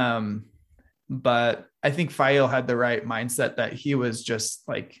 But I think Fael had the right mindset that he was just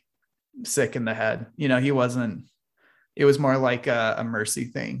like sick in the head. You know, he wasn't it was more like a mercy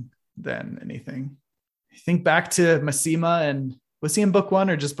thing than anything. Think back to Masima, and was he in book 1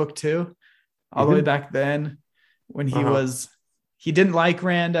 or just book 2? All the way back then when he didn't like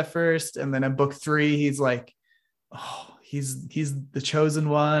Rand at first. And then in book 3, he's like, oh, he's the chosen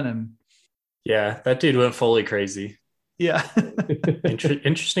one. And yeah, that dude went fully crazy. yeah.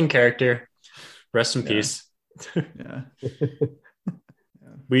 Interesting character. Rest in peace. Yeah.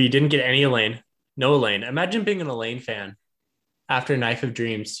 We didn't get any Elaine. No Elaine. Imagine being an Elaine fan after Knife of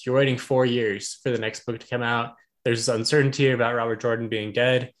Dreams. You're waiting 4 years for the next book to come out. There's uncertainty about Robert Jordan being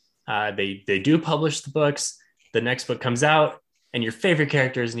dead. They do publish the books. The next book comes out, and your favorite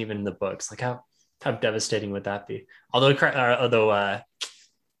character isn't even in the books. Like how devastating would that be? Although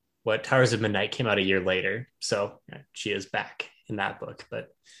what Towers of Midnight came out a year later, so she is back in that book. But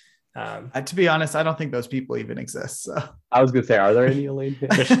to be honest, I don't think those people even exist. So I was gonna say, are there any Elaine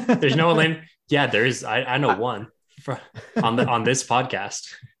fans? There's no Elaine. Yeah, there is. I know one on this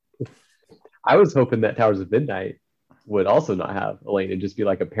podcast. I was hoping that Towers of Midnight would also not have Elaine and just be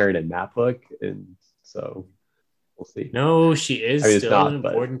like a parent in that book, and so we'll see. No, she is still not, an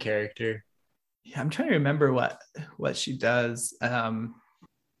important character. Yeah, I'm trying to remember what she does.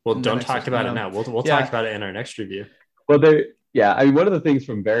 Well, don't talk about it now. We'll talk about it in our next review. Well, I mean, one of the things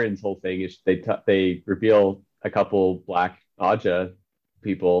from Varen's whole thing is they reveal a couple Black Aja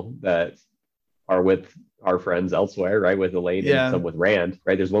people that are with our friends elsewhere, right? With Elaine and some with Rand,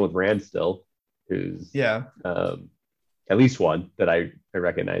 right? There's one with Rand still, who's at least one that I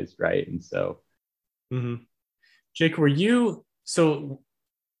recognized, right? And so, Jake,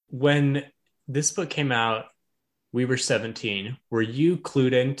 when this book came out, we were 17. Were you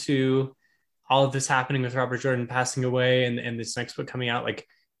clued into all of this happening with Robert Jordan passing away and this next book coming out? Like,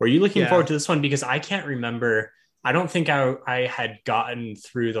 were you looking forward to this one? Because I can't remember. I don't think I had gotten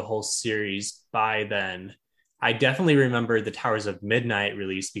through the whole series by then. I definitely remember the Towers of Midnight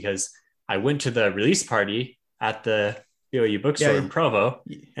release because I went to the release party at the BOU bookstore in Provo.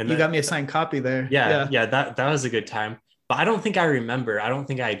 And you got me a signed copy there. Yeah, that was a good time. But I don't think I remember. I don't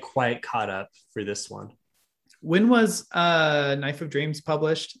think I had quite caught up for this one. When was Knife of Dreams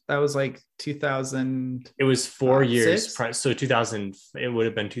published? That was like 2000. It was 4 years. So 2000, it would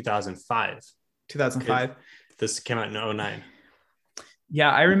have been 2005. 2005. This came out in 2009.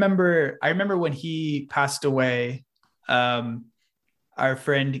 Yeah, I remember when he passed away. Our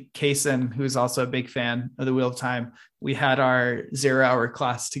friend Kaysen, who's also a big fan of the Wheel of Time, we had our 0 hour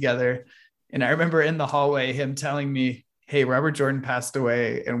class together. And I remember in the hallway him telling me, hey, Robert Jordan passed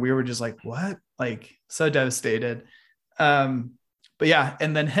away. And we were just like, what? Like, so devastated. But yeah,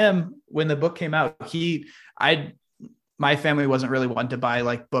 and then when the book came out, my family wasn't really one to buy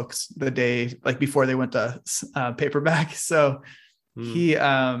like books the day, like before they went to paperback. So he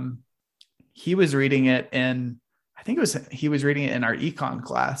was reading it he was reading it in our econ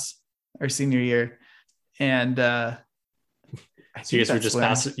class, our senior year. And so you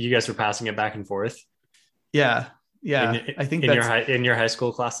guys were passing it back and forth. Yeah. I think in your high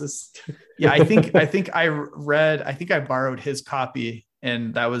school classes. Yeah. I think I borrowed his copy,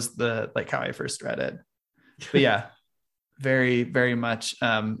 and that was how I first read it. But yeah, very, very much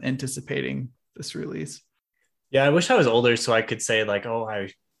anticipating this release. Yeah. I wish I was older so I could say like, oh,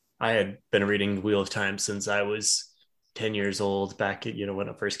 I had been reading Wheel of Time since I was 10 years old back at, when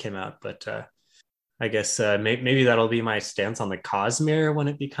it first came out. But I guess maybe that'll be my stance on the Cosmere when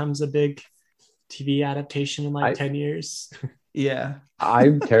it becomes a big TV adaptation in 10 years. Yeah.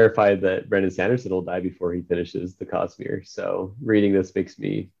 I'm terrified that Brandon Sanderson will die before he finishes the Cosmere. So reading this makes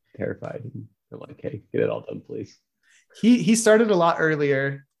me terrified. I'm like, hey, get it all done, please. He started a lot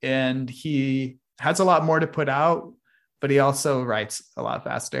earlier, and he has a lot more to put out, but he also writes a lot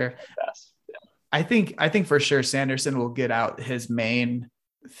faster. Yes. Yeah. I think for sure Sanderson will get out his main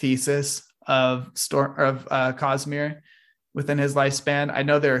thesis of Cosmere within his lifespan. I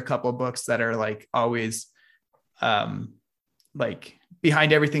know there are a couple of books that are like always like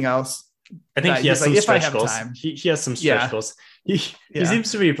behind everything else. I think he has some stretch goals. He has some stretch goals. He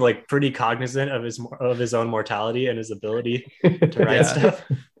seems to be like pretty cognizant of his own mortality and his ability to write stuff.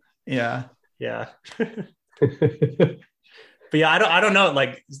 Yeah. But yeah, I don't know.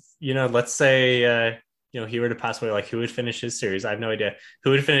 Like, let's say he were to pass away. Like, who would finish his series? I have no idea.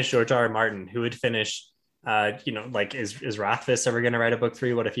 Who would finish George R. R. Martin? Who would finish? Like, is Rothfuss ever going to write a book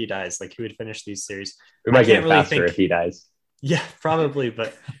 3? What if he dies? Like, who would finish these series? We might get faster if he dies. Yeah, probably,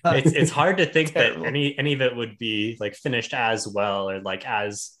 but it's hard to think that any of it would be like finished as well or like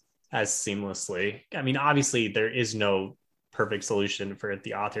as seamlessly. I mean, obviously there is no perfect solution for if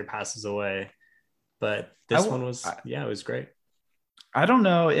the author passes away, but this one was it was great. I don't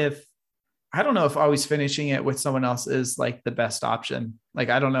know if I don't know if always finishing it with someone else is like the best option. Like,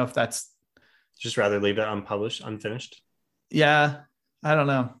 I don't know if that's, Just rather leave it unpublished, unfinished. yeah, I don't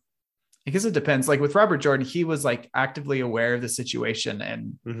know. I guess it depends. Like with Robert Jordan, he was like actively aware of the situation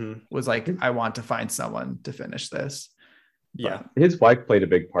and was like, I want to find someone to finish this. Yeah. His wife played a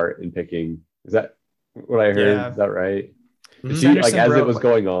big part in picking. Is that what I heard? Yeah. Is that right? Did she, Sanderson like, as it wrote, was like-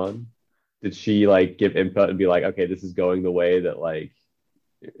 going on, did she like give input and be like, okay, this is going the way that like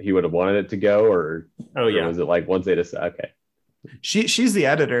he would have wanted it to go, or Oh or yeah. was it like once they decided, okay, she's the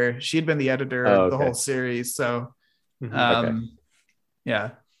editor. She'd been the editor Oh, of the okay. whole series. So, Mhm. Okay.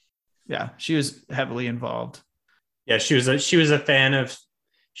 yeah, she was heavily involved. Yeah, she was a fan of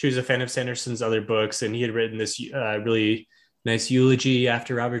Sanderson's other books, and he had written this really nice eulogy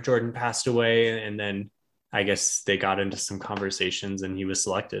after Robert Jordan passed away, and then I guess they got into some conversations, and he was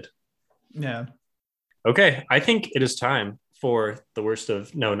selected. Yeah. Okay, I think it is time for not the worst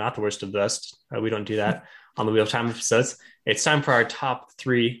of the best. We don't do that on the Wheel of Time episodes. It's time for our top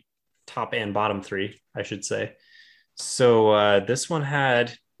and bottom three, I should say. So this one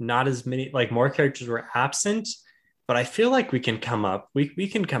had not as many, like more characters were absent, but I feel like we can come up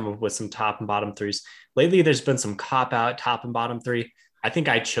with some top and bottom threes. Lately, there's been some cop out top and bottom three. I think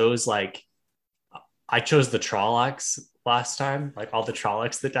I chose the Trollocs last time, like all the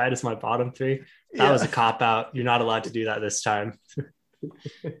Trollocs that died as my bottom three. That was a cop out. You're not allowed to do that this time.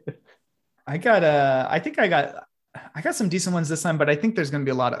 I got some decent ones this time, but I think there's going to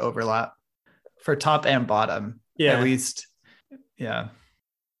be a lot of overlap for top and bottom. Yeah. At least. Yeah.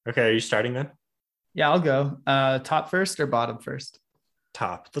 Okay, are you starting then? Yeah, I'll go. Top first or bottom first?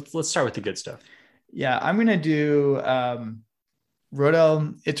 Top. Let's start with the good stuff. Yeah, I'm going to do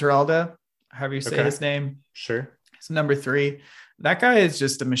Rodel Iturralde, however you say Okay. his name. Sure. It's number 3. That guy is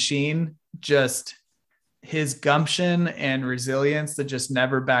just a machine. Just his gumption and resilience to just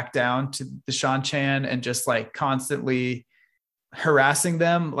never back down to the Shan-Chan and just like constantly harassing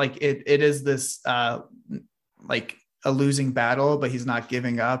them. Like it is this like a losing battle, but he's not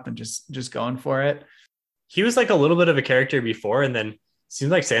giving up and just going for it. He was like a little bit of a character before, and then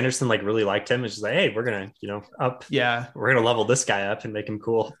seems like Sanderson like really liked him. It's just like, hey, we're gonna, Yeah. we're gonna level this guy up and make him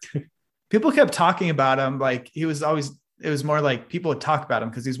cool. People kept talking about him. Like it was more like people would talk about him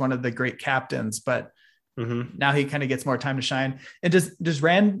because he's one of the great captains, but now he kind of gets more time to shine. And does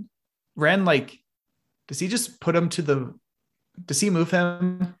Rand like, does he just put him does he move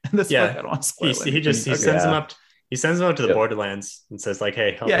him in this book? I don't want to spoil it. He sends him up. He sends him up to the Borderlands and says like,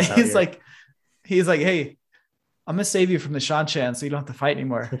 hey, help us out here. He's like, hey, I'm gonna save you from the Shan-Chan so you don't have to fight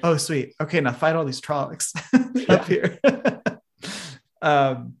anymore. Oh, sweet. Okay, now fight all these Trollocs up here.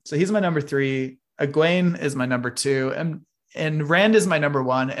 So he's my number 3. Egwene is my number 2, and Rand is my number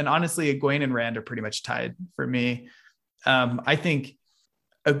 1. And honestly, Egwene and Rand are pretty much tied for me. I think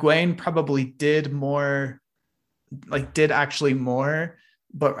Egwene probably did actually more,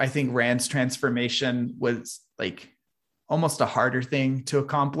 but I think Rand's transformation was like almost a harder thing to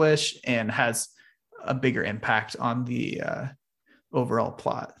accomplish and has a bigger impact on the overall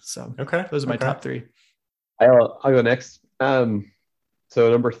plot. So Okay, those are my top 3. I'll go next. So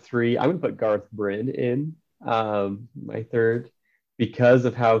number 3, I'm gonna put Garth Bryn in my third because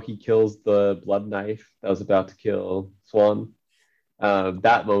of how he kills the blood knife that was about to kill Swan.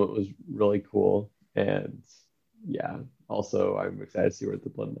 That moment was really cool, and yeah, also I'm excited to see where the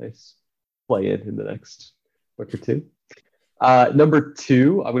blood knives play in the next book or two. Number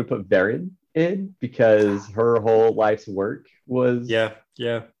 2, I'm gonna put Varen in because her whole life's work was yeah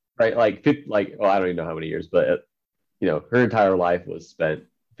right, like I don't even know how many years, but her entire life was spent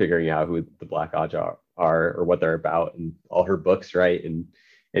figuring out who the Black Odds are or what they're about, and all her books, right? And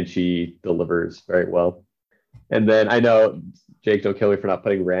she delivers very well. And then I know, Jake, don't kill me for not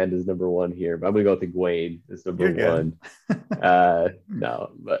putting Rand as number 1 here, but I'm gonna go with Egwene as number 1.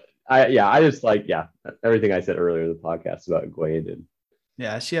 No, but I just like everything I said earlier in the podcast about Egwene, and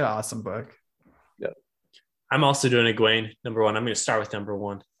yeah, she had an awesome book. I'm also doing Egwene number 1. I'm going to start with number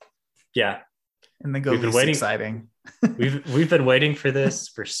 1. Yeah, And then go We've been least waiting. exciting. we've been waiting for this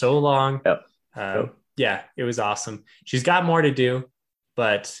for so long. Yep. Yeah, it was awesome. She's got more to do,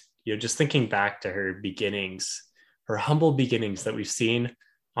 but just thinking back to her beginnings, her humble beginnings that we've seen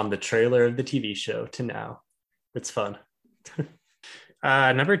on the trailer of the TV show to now, it's fun.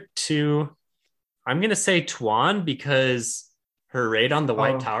 Number 2, I'm gonna say Tuan because her raid on the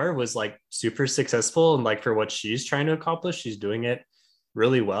White Tower was like super successful, and like for what she's trying to accomplish, she's doing it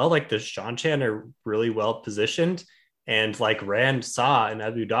really well. Like the Shan-Chan are really well positioned, and like Rand saw in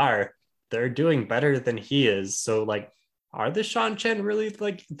Abu Dar, they're doing better than he is. So like, are the Shan-Chan really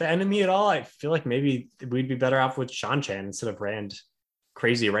like the enemy at all? I feel like maybe we'd be better off with Shan-Chan instead of Rand,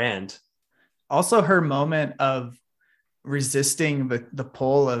 crazy Rand. also her moment of resisting the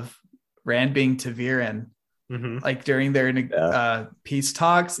pull of Rand being ta'veren, like during their peace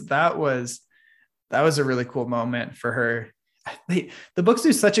talks. That was a really cool moment for her. The books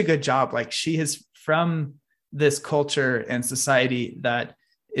do such a good job. Like, she is from this culture and society that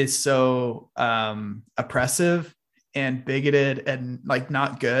is so oppressive and bigoted and like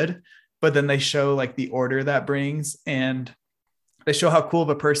not good, but then they show like the order that brings, and they show how cool of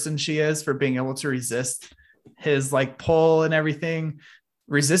a person she is for being able to resist his like pull and everything,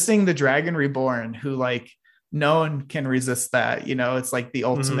 resisting the Dragon Reborn, who like no one can resist that, you know. It's like the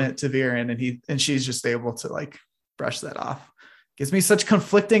ultimate ta'veren, and she's just able to like brush that off. Gives me such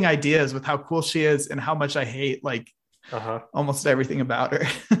conflicting ideas with how cool she is and how much I hate like almost everything about her.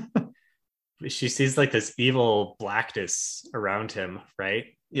 She sees like this evil blackness around him, right?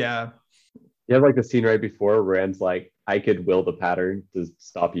 Yeah. You have like the scene right before Rand's like, I could will the pattern to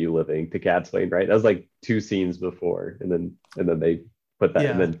stop you living, to Cadsuane, right? That was like 2 scenes before, and then they put that,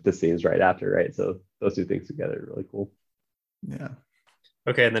 and then the scenes right after, right? So those 2 things together are really cool. Yeah.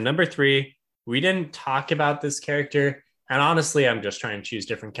 Okay, and then number 3, we didn't talk about this character, and honestly, I'm just trying to choose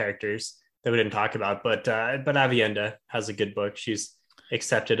different characters that we didn't talk about. But Aviendha has a good book. She's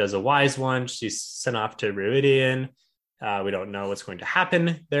accepted as a wise one. She's sent off to Rhuidean. We don't know what's going to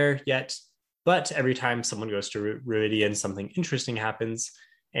happen there yet, but every time someone goes to Rhuidean, something interesting happens,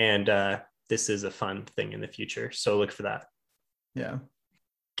 and this is a fun thing in the future. So look for that. Yeah.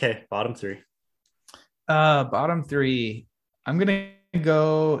 Okay, bottom 3. Bottom 3. I'm gonna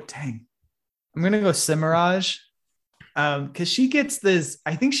go Simuraj. Because she gets this,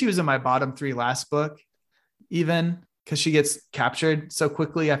 I think she was in my bottom 3 last book, even because she gets captured so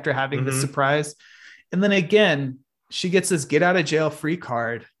quickly after having the surprise. And then again, she gets this get out of jail free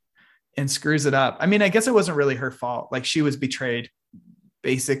card and screws it up. I mean, I guess it wasn't really her fault. Like, she was betrayed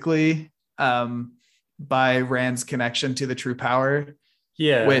basically by Rand's connection to the true power.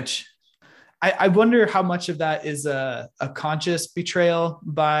 Yeah. Which I wonder how much of that is a conscious betrayal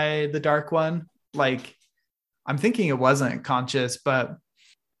by the Dark One. Like, I'm thinking it wasn't conscious, but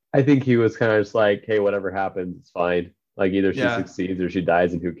I think he was kind of just like, hey, whatever happens, it's fine. Like, either she succeeds or she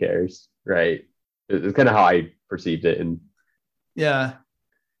dies, and who cares, right? It's kind of how I perceived it. And yeah.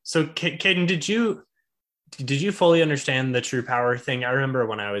 So, Caden, did you fully understand the true power thing? I remember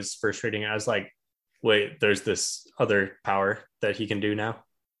when I was first reading it, I was like, wait, there's this other power that he can do now?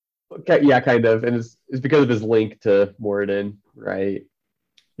 Okay, yeah, kind of. And it's because of his link to Moradin, right?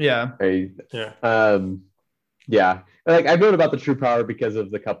 Yeah. Right. Yeah. Yeah. Like, I've known about the true power because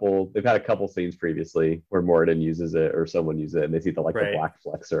of they've had a couple scenes previously where Moradin uses it or someone uses it, and they see the the black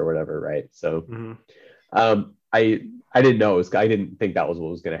flexer or whatever, right? So I didn't know I didn't think that was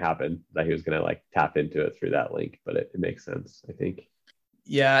what was going to happen, that he was going to like tap into it through that link, but it makes sense, I think.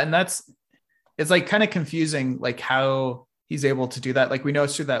 Yeah, and it's like kind of confusing, like how he's able to do that. Like, we know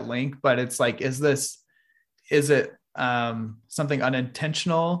it's through that link, but it's like, is it something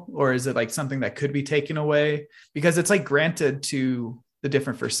unintentional, or is it like something that could be taken away? Because it's like granted to the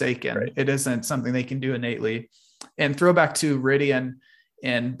different Forsaken. Right. It isn't something they can do innately. And throwback to Rhuidean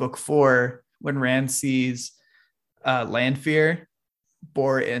in book 4, when Rand sees Lanfear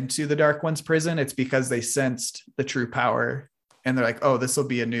bore into the Dark One's prison, it's because they sensed the true power, and they're like, oh, this will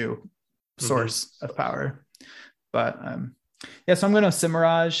be a new source of power. But so I'm going to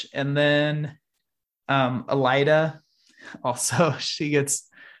Simuraj, and then Elaida. Also, she gets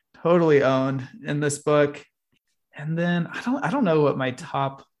totally owned in this book. And then I don't know what my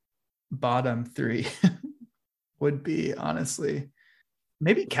bottom 3 would be, honestly.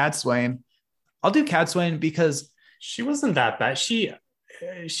 Maybe Cadsuane. I'll do Cadsuane because she wasn't that bad. She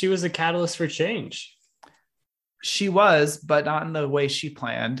was a catalyst for change. She was, but not in the way she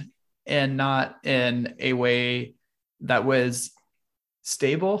planned, and not in a way that was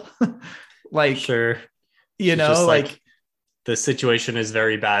stable. Like, sure, you know, like the situation is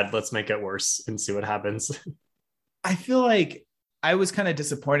very bad, let's make it worse and see what happens. I feel like I was kind of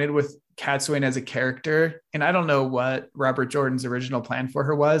disappointed with Cadsuane as a character, and I don't know what Robert Jordan's original plan for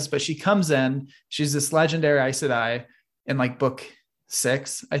her was, but she comes in, she's this legendary Aes Sedai in like book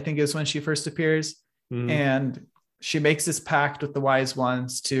 6, I think is when she first appears. And she makes this pact with the wise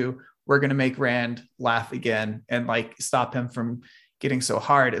ones we're going to make Rand laugh again and like stop him from getting so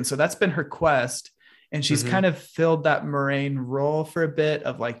hard. And so that's been her quest. And she's kind of filled that Moraine role for a bit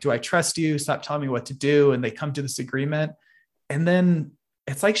of like, do I trust you? Stop telling me what to do. And they come to this agreement. And then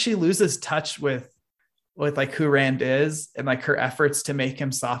it's like she loses touch with like who Rand is, and like her efforts to make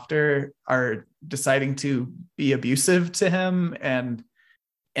him softer are deciding to be abusive to him. And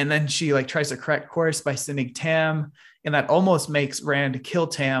then she like tries to correct course by sending Tam, and that almost makes Rand kill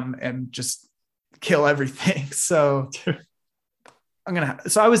Tam and just kill everything. So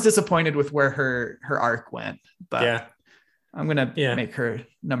so I was disappointed with where her arc went, but Yeah. I'm gonna Yeah. make her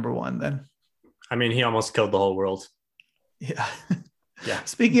number one then. I mean, he almost killed the whole world. Yeah. Yeah.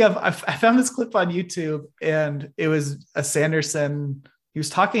 Speaking of, I found this clip on YouTube, and it was a Sanderson. He was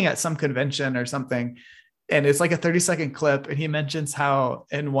talking at some convention or something, and it's like a 30-second clip. And he mentions how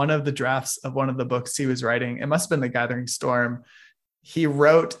in one of the drafts of one of the books he was writing, it must have been The Gathering Storm, he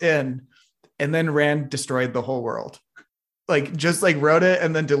wrote in and then Rand destroyed the whole world. Like just like wrote it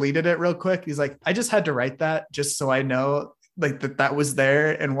and then deleted it real quick. He's like, I just had to write that just so I know like that was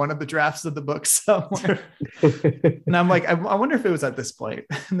there in one of the drafts of the book somewhere. And I'm like, I wonder if it was at this point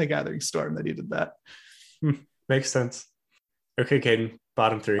in The Gathering Storm that he did that. Makes sense. Okay, Caden,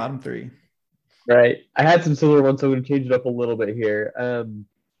 bottom three. Bottom three. Right. I had some similar ones, so I'm going to change it up a little bit here.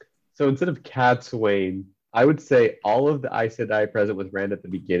 So instead of Cadsuane, I would say all of the Aes Sedai present with Rand at the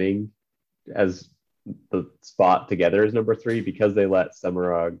beginning as the spot together as number three, because they let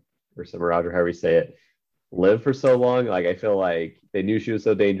Semirhage or however you say it, live for so long. Like, I feel like they knew she was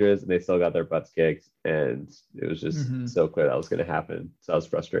so dangerous and they still got their butts kicked. And it was just so clear that was going to happen. So that was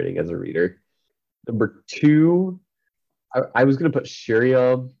frustrating as a reader. Number two, I was going to put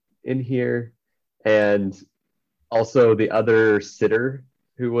Shiriam in here. And also the other sitter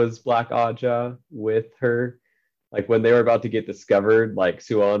who was Black Aja with her. Like when they were about to get discovered, like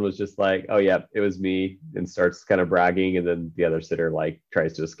Suan was just like, oh yeah, it was me, and starts kind of bragging, and then the other sitter like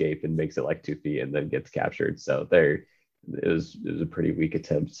tries to escape and makes it like 2 feet and then gets captured. So there it was a pretty weak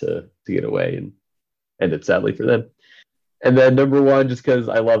attempt to get away, and ended sadly for them. And then number one, just because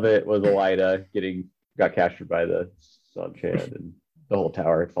I love it, was Elaida got captured by the Seanchan, and the whole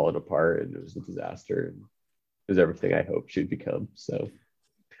tower had fallen apart, and it was a disaster, and it was everything I hoped she'd become. So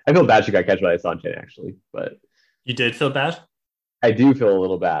I feel bad she got captured by the Seanchan actually, but You did feel bad? I do feel a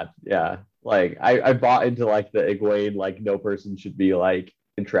little bad. Yeah. Like I bought into like the Egwene, like no person should be like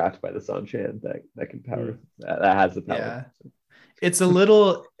entrapped by the Seanchan that can power that has the power. Yeah. It's a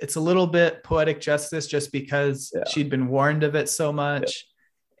little bit poetic justice just because she'd been warned of it so much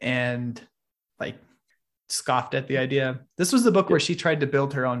and like scoffed at the idea. This was the book where she tried to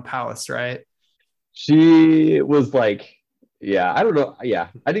build her own palace, right? She was like, I don't know. Yeah.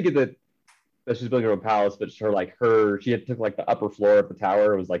 I didn't get that she's building her own palace, but she had took like the upper floor of the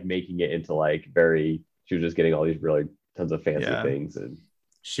tower and was like making it into like she was just getting all these really tons of fancy things, and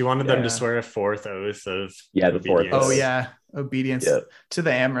she wanted them to swear a fourth oath of the fourth oath. Oh yeah, obedience to the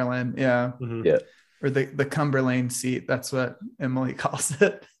Amyrlin, or the Cumberland seat. That's what Emily calls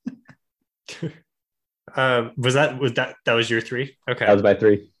it. Was that was your three? Okay, that was my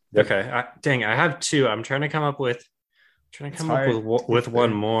three. Yep. Okay, dang, I have two. I'm trying to come up with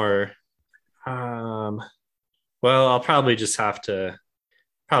one more. Well, I'll probably just have to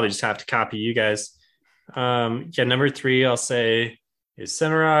copy you guys. Number three, I'll say is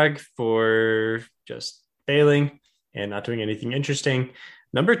Semirhage for just failing and not doing anything interesting.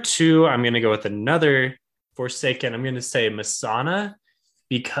 Number two, I'm going to go with another Forsaken. I'm going to say Mesaana,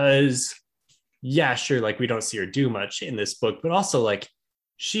 because sure, like we don't see her do much in this book, but also like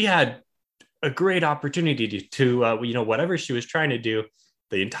she had a great opportunity to whatever she was trying to do.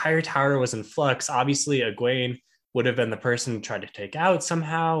 The entire tower was in flux. Obviously, Egwene would have been the person to try to take out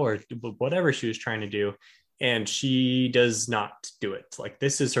somehow, or whatever she was trying to do. And she does not do it. Like,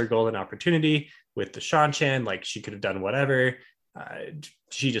 this is her golden opportunity with the Seanchan. Like, she could have done whatever.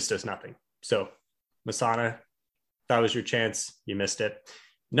 She just does nothing. So, Mesaana, that was your chance. You missed it.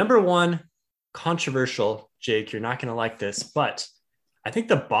 Number one, controversial. Jake, you're not going to like this, but I think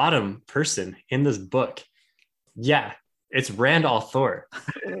the bottom person in this book, it's Rand al'Thor.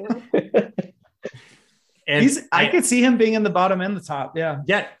 And I could see him being in the bottom and the top. Yeah.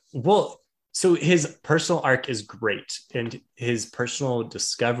 Yeah. Well, so his personal arc is great, and his personal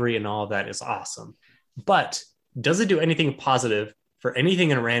discovery and all of that is awesome. But does it do anything positive for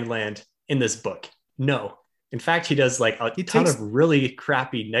anything in Randland in this book? No. In fact, he does like a ton of really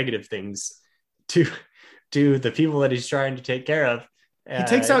crappy negative things to the people that he's trying to take care of. He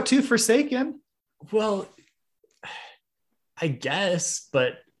takes out 2 Forsaken. Well, I guess,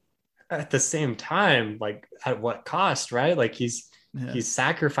 but at the same time, like at what cost, right? Like he's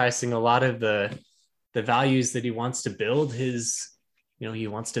sacrificing a lot of the values that he wants to build he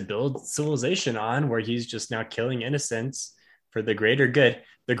wants to build civilization on, where he's just now killing innocents for the greater good.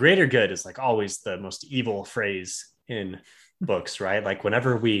 The greater good is like always the most evil phrase in books, right? Like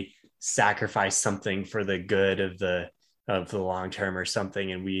whenever we sacrifice something for the good of the long term or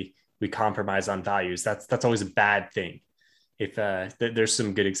something, and we compromise on values, that's always a bad thing. If there's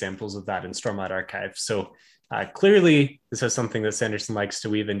some good examples of that in Stormlight Archive. So clearly this is something that Sanderson likes to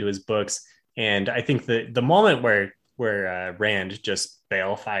weave into his books. And I think the moment where Rand just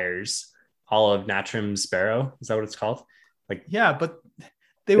bail fires all of Natrim's Barrow, is that what it's called? Like, yeah, but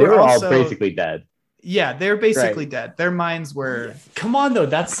They were were all also basically dead. yeah, they're basically Right. dead. Their minds were come on though,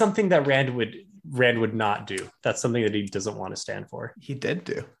 that's something that Rand would not do. That's something that he doesn't want to stand for. he did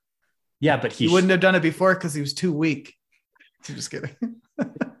do. Yeah, but He wouldn't have done it before because he was too weak. I'm just kidding.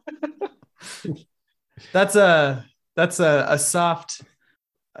 That's a soft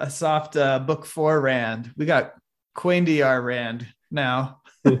book 4 Rand. We got Quaindiar Rand now.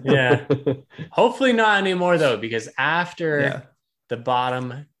 Yeah. Hopefully not anymore though, because after Yeah. the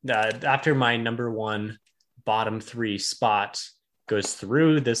bottom, after my number 1 bottom 3 spot goes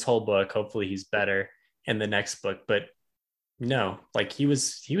through this whole book, hopefully he's better in the next book. But no, like he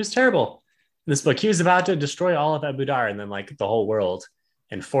was terrible in this book. He was about to destroy all of Abu Dar and then like the whole world.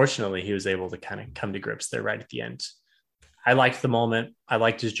 And fortunately, he was able to kind of come to grips there right at the end. I liked the moment. I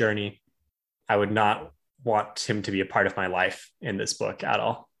liked his journey. I would not want him to be a part of my life in this book at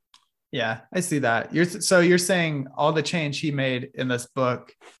all. Yeah, I see that. You're saying all the change he made in this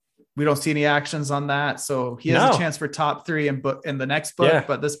book, we don't see any actions on that. So he has No. a chance for top 3 in the next book, Yeah.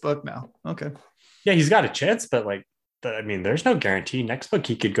 but this book no. Okay. Yeah, he's got a chance, but like, I mean, there's no guarantee. Next book,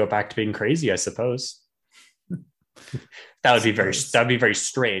 he could go back to being crazy, I suppose. That would be very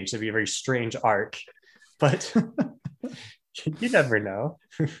strange. That'd be a very strange arc, but you never know.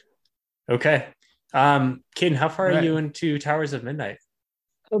 Okay. Caden, how far are Right. you into Towers of Midnight?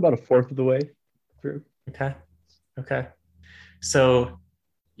 I'm about a fourth of the way through. Okay. So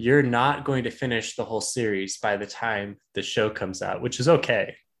you're not going to finish the whole series by the time the show comes out, which is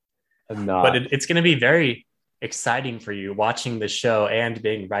okay. I'm not. But it's going to be very exciting for you watching the show and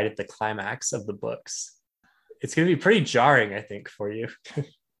being right at the climax of the books. It's going to be pretty jarring, I think, for you.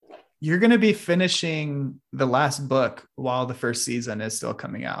 You're going to be finishing the last book while the first season is still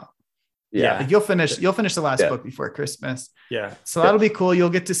coming out. yeah. Like you'll finish the last Yeah. book before Christmas. Yeah. So that'll be cool. You'll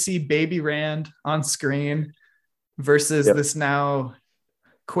get to see baby Rand on screen versus Yep. this now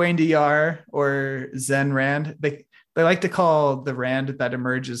Quaindiar or Zen Rand. They like to call the Rand that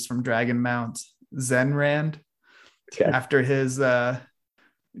emerges from Dragonmount Zen Rand Okay. after his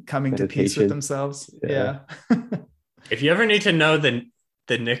coming to peace with Meditation. themselves. Yeah. Yeah. If you ever need to know the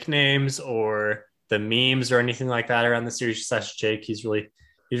nicknames or the memes or anything like that around the series, just ask Jake. He's really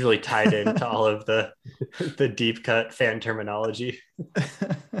tied into all of the deep cut fan terminology.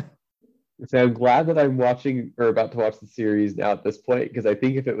 So I'm glad that I'm watching or about to watch the series now at this point, because I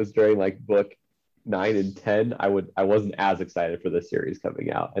think if it was during like book 9 and 10, I wasn't as excited for the series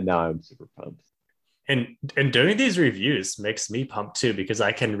coming out, and now I'm super pumped. And doing these reviews makes me pumped too, because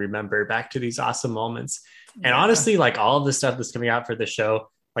I can remember back to these awesome moments. And honestly, like all of the stuff that's coming out for the show,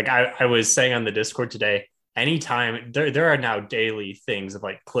 like I was saying on the Discord today, anytime there are now daily things of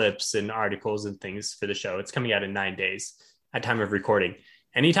like clips and articles and things for the show. It's coming out in 9 days at time of recording.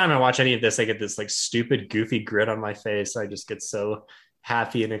 Anytime I watch any of this, I get this like stupid, goofy grin on my face. I just get so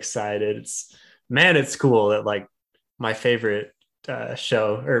happy and excited. It's cool that like my favorite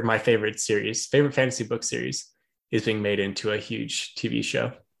show or my favorite fantasy book series is being made into a huge TV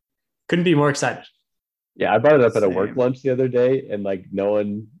show. Couldn't be more excited. Yeah, I brought it up at a Same. work lunch the other day, and like no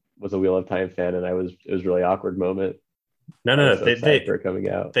one was a Wheel of Time fan, and it was a really awkward moment. No, I was so excited they for it coming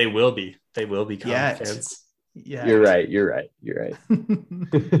out. they will become Yet. fans. Yeah. You're right.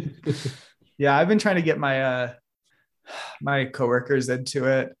 Yeah, I've been trying to get my my coworkers into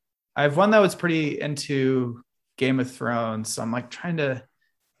it. I have one that was pretty into Game of Thrones, so I'm like trying to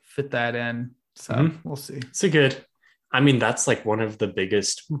fit that in. So Mhm. we'll see. It's a good. I mean, that's like one of the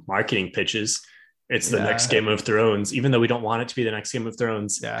biggest marketing pitches. It's the Yeah. next Game of Thrones, even though we don't want it to be the next Game of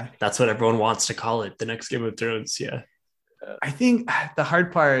Thrones. Yeah. That's what everyone wants to call it, the next Game of Thrones. Yeah. I think the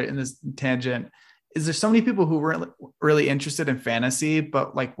hard part in this tangent is there's so many people who weren't really interested in fantasy,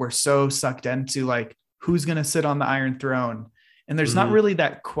 but like we're so sucked into like who's going to sit on the Iron Throne. And there's not Mhm. really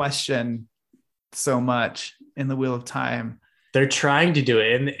that question so much in the Wheel of Time. They're trying to do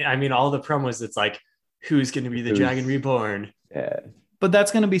it. And I mean, all the promos, it's like, who's going to be the Who's- Dragon Reborn? Yeah. But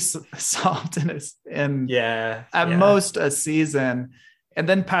that's going to be solved in Yeah. at yeah. most a season, and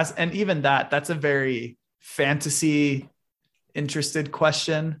then pass. And even that's a very fantasy interested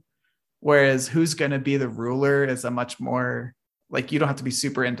question. Whereas who's going to be the ruler is a much more like, you don't have to be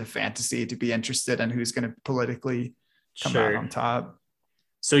super into fantasy to be interested in who's going to politically come out on top.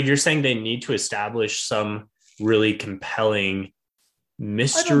 So you're saying they need to establish some really compelling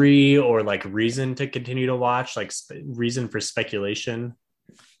mystery or like reason to continue to watch, like reason for speculation?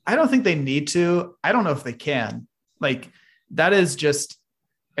 I don't think they need to. I don't know if they can. Like that is just,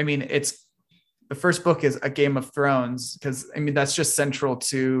 I mean, it's the first book is a Game of Thrones because I mean, that's just central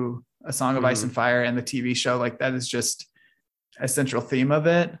to A Song of Ice and Fire and the TV show, like that is just a central theme of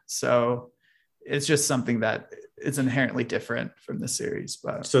it. So it's just something that is inherently different from the series.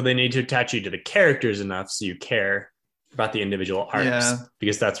 But so they need to attach you to the characters enough so you care about the individual arcs,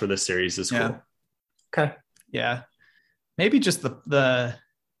 because that's where the series is cool. Okay. Yeah. Maybe just the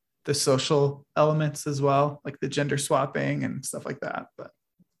social elements as well, like the gender swapping and stuff like that. But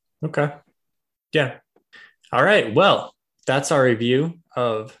okay. Yeah. All right. Well, that's our review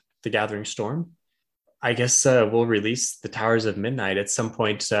of The Gathering Storm. I guess we'll release The Towers of Midnight at some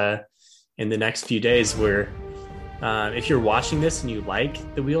point in the next few days, where if you're watching this and you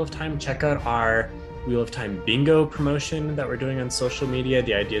like the Wheel of Time, check out our Wheel of Time bingo promotion that we're doing on social media.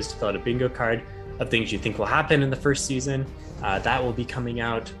 The idea is to fill out a bingo card of things you think will happen in the first season. That will be coming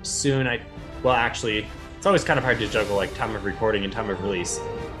out soon. Actually, it's always kind of hard to juggle like time of recording and time of release.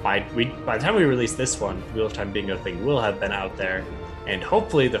 By the time we release this one, the Wheel of Time bingo thing will have been out there, and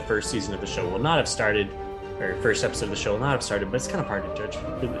hopefully the first season of the show will not have started, or first episode of the show will not have started, but it's kind of hard to judge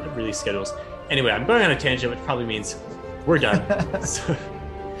release schedules. Anyway, I'm going on a tangent, which probably means we're done.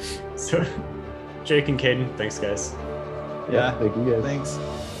 so Jake and Caden, thanks guys. Yeah, thank you guys. Thanks.